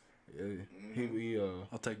fault. Yeah,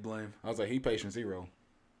 I'll take blame. I was like, he patient zero.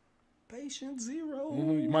 Patient zero.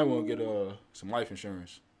 You might want to get some life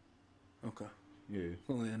insurance. Okay. Yeah.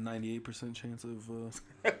 Only a 98% chance of...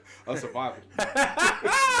 A survivor.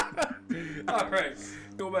 All right.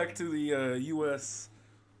 Go back to the U.S.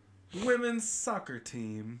 women's soccer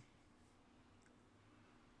team.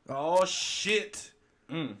 Oh, shit.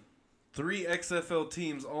 3 XFL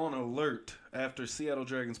teams on alert after Seattle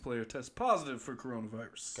Dragons player tests positive for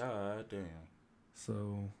coronavirus. God damn.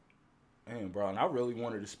 So... Damn, bro. And I really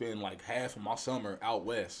wanted to spend like half of my summer out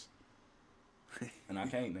west. And I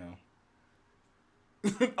can't now.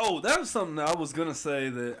 Oh, that was something that I was gonna say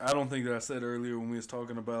that I don't think that I said earlier when we was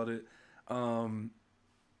talking about it.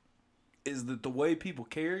 Is that the way people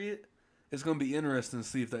carry it? It's gonna be interesting to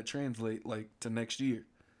see if that translate like to next year.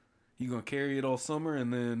 You gonna carry it all summer,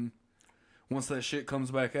 and then once that shit comes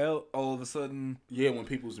back out, all of a sudden, Yeah, when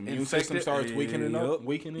people's immune Infected? system starts weakening Yup. up,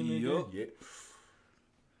 weakening Yup. again.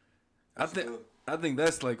 Yeah. I think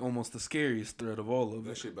that's like almost the scariest threat of all of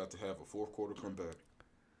That it. shit about to have a fourth quarter comeback.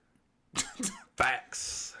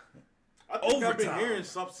 Facts. I think I've been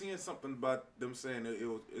Overtime. seeing something about them saying that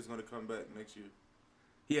it's going to come back next year.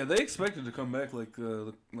 Yeah, they expected to come back like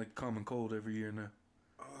common cold every year now.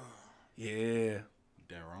 Yeah,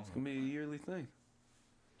 Damn wrong. it's gonna be a yearly thing.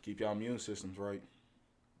 Keep y'all immune systems right.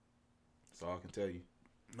 That's all I can tell you.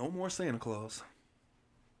 No more Santa Claus.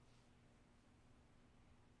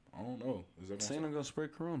 I don't know. Is that Santa gonna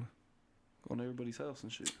spread corona. Go to everybody's house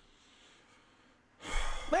and shit.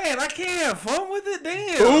 Man, I can't have fun with it,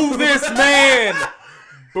 damn. Who this man?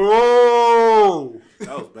 Bro.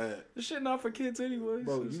 That was bad. This shit not for kids anyways.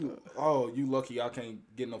 Bro, you lucky I can't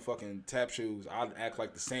get no fucking tap shoes. I'd act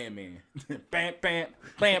like the Sandman. Bam, bam,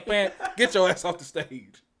 bam, bam. Get your ass off the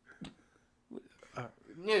stage.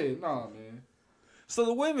 Yeah, nah, man. So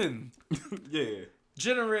the women Yeah.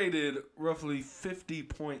 generated roughly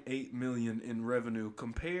 $50.8 million in revenue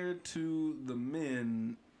compared to the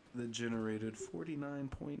men that generated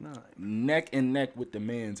 $49.9. Neck and neck with the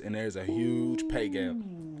men's, and there's a huge pay gap.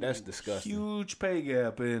 That's disgusting. Huge pay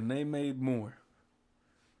gap, and they made more.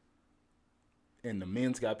 And the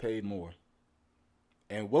men's got paid more.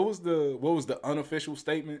 And what was the unofficial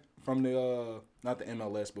statement from the not the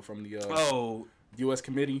MLS but from the U.S.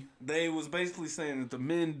 committee? They was basically saying that the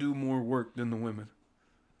men do more work than the women.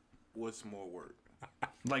 What's more work?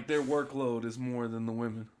 Like their workload is more than the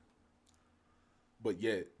women. But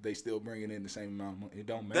yet they still bringing in the same amount of money. It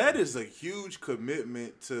don't matter. That is a huge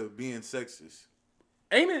commitment to being sexist.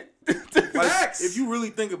 Ain't it? Like, Facts. if you really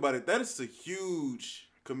think about it, that is a huge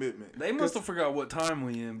commitment. They must have forgot what time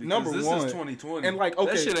we in because Number this one. is 2020. And, like,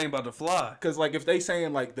 okay. That shit ain't about to fly. Because, like, if they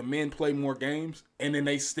saying, like, the men play more games and then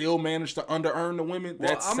they still manage to under-earn the women,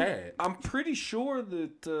 that's sad. I'm pretty sure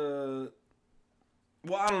that...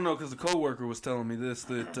 well, I don't know because the coworker was telling me this,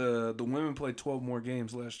 that the women played 12 more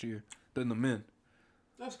games last year than the men.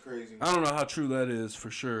 That's crazy. I don't know how true that is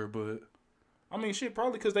for sure, but... I mean, shit,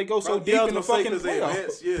 probably because they go so deep in the fucking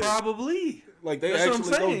playoffs. Yeah. Probably. Like, they That's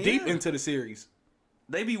actually go deep yeah. into the series.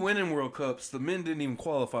 They be winning World Cups. The men didn't even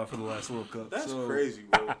qualify for the last World Cup. That's so. crazy,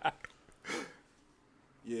 bro.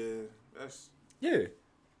 Yeah, that's... Yeah.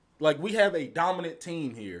 Like, we have a dominant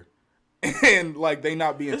team here. And, like, they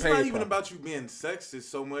not being It's paid. not even properly. about you being sexist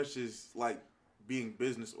so much as, like, being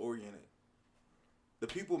business-oriented. The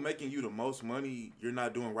people making you the most money, you're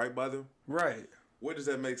not doing right by them. Right. Where does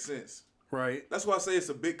that make sense? Right. That's why I say it's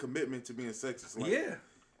a big commitment to being sexist. Like, Yeah.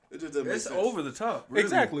 It just doesn't make It's sense. over the top. Really.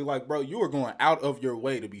 Exactly. Like, bro, you are going out of your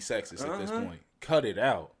way to be sexist at this point. Cut it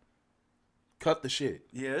out. Cut the shit.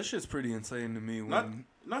 Yeah, that shit's pretty insane to me.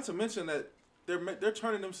 Not to mention that they're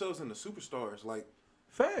turning themselves into superstars. Like,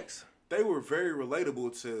 Facts. they were very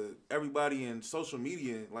relatable to everybody in social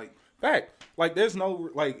media. Like, Fact. Like, there's no,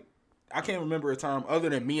 like, I can't remember a time other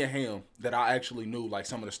than Mia Hamm that I actually knew, like,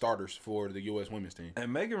 some of the starters for the U.S. women's team.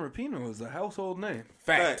 And Megan Rapinoe is a household name.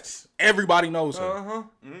 Facts. Everybody knows her. Uh-huh.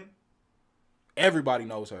 mm-hmm. Everybody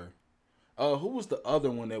knows her. Who was the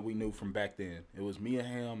other one that we knew from back then? It was Mia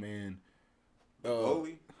Hamm and...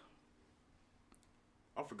 Goalie.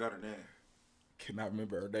 I forgot her name. Cannot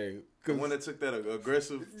remember her name. The one that took that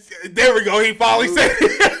aggressive... There we go. He finally said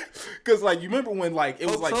it. Because, like, you remember when, like, it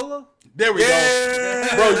was Hope like... Solo? There we go.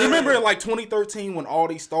 Bro, you remember in, like, 2013 when all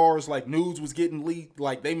these stars, like, nudes was getting leaked?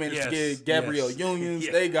 Like, they managed to get Gabrielle Unions.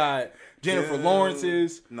 Yeah. They got Jennifer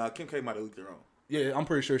Lawrence's. Nah, Kim K might have leaked her own. Yeah, I'm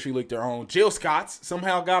pretty sure she leaked her own. Jill Scott's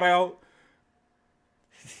somehow got out.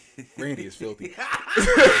 Randy is filthy.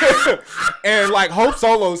 And, like, Hope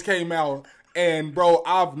Solo's came out. And, bro,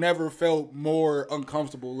 I've never felt more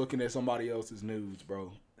uncomfortable looking at somebody else's nudes,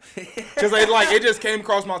 bro. Because, it just came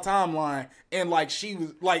across my timeline. And, like, she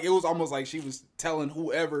was, like, it was almost like she was telling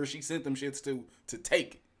whoever she sent them shits to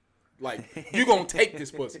take. Like, you gonna take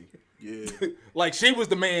this pussy. Yeah. Like, she was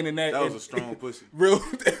the man in that. That was a strong pussy. Real.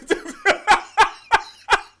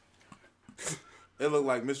 It looked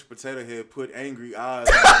like Mr. Potato Head put angry eyes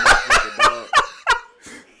on the motherfucking dog.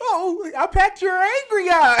 Oh, I packed your angry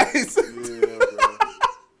eyes. Yeah, bro.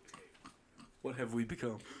 What have we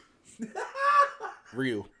become?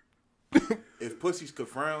 Real. If pussies could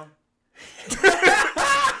frown,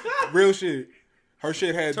 Real shit. Her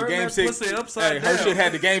shit had Turn the game that 6. pussy upside Her down. shit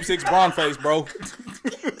had the game 6 Braun face, bro.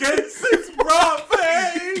 Game 6 broad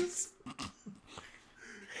face.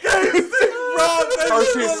 Game 6 broad face. Her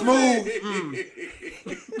shit smooth.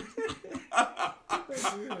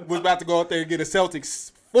 Was about to go out there and get a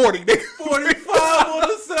Celtics 40, nigga. 45 on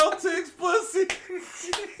the Celtics pussy.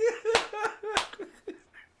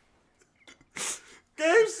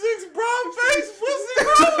 Game 6 broad face pussy,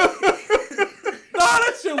 bro. Nah,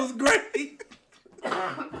 that shit was great.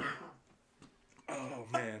 Oh,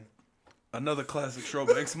 man. Another classic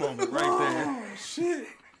Showbanks moment right there. Oh, shit.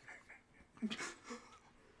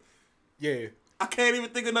 Yeah. I can't even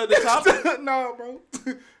think of another topic. No, bro.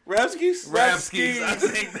 Rapskis? Rapskis. I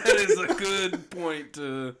think that is a good point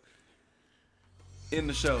to end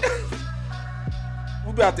the show.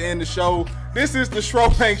 We about to end the show. This is the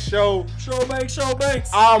Showbanks Show. Showbanks.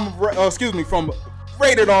 I'm, from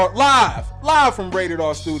Rated R, live from Rated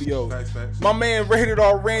R Studios. Facts. My man Rated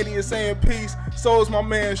R Randy is saying peace. So is my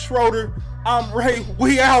man Schroeder. I'm Ray.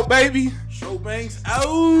 We out, baby. Showbanks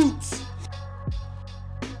out.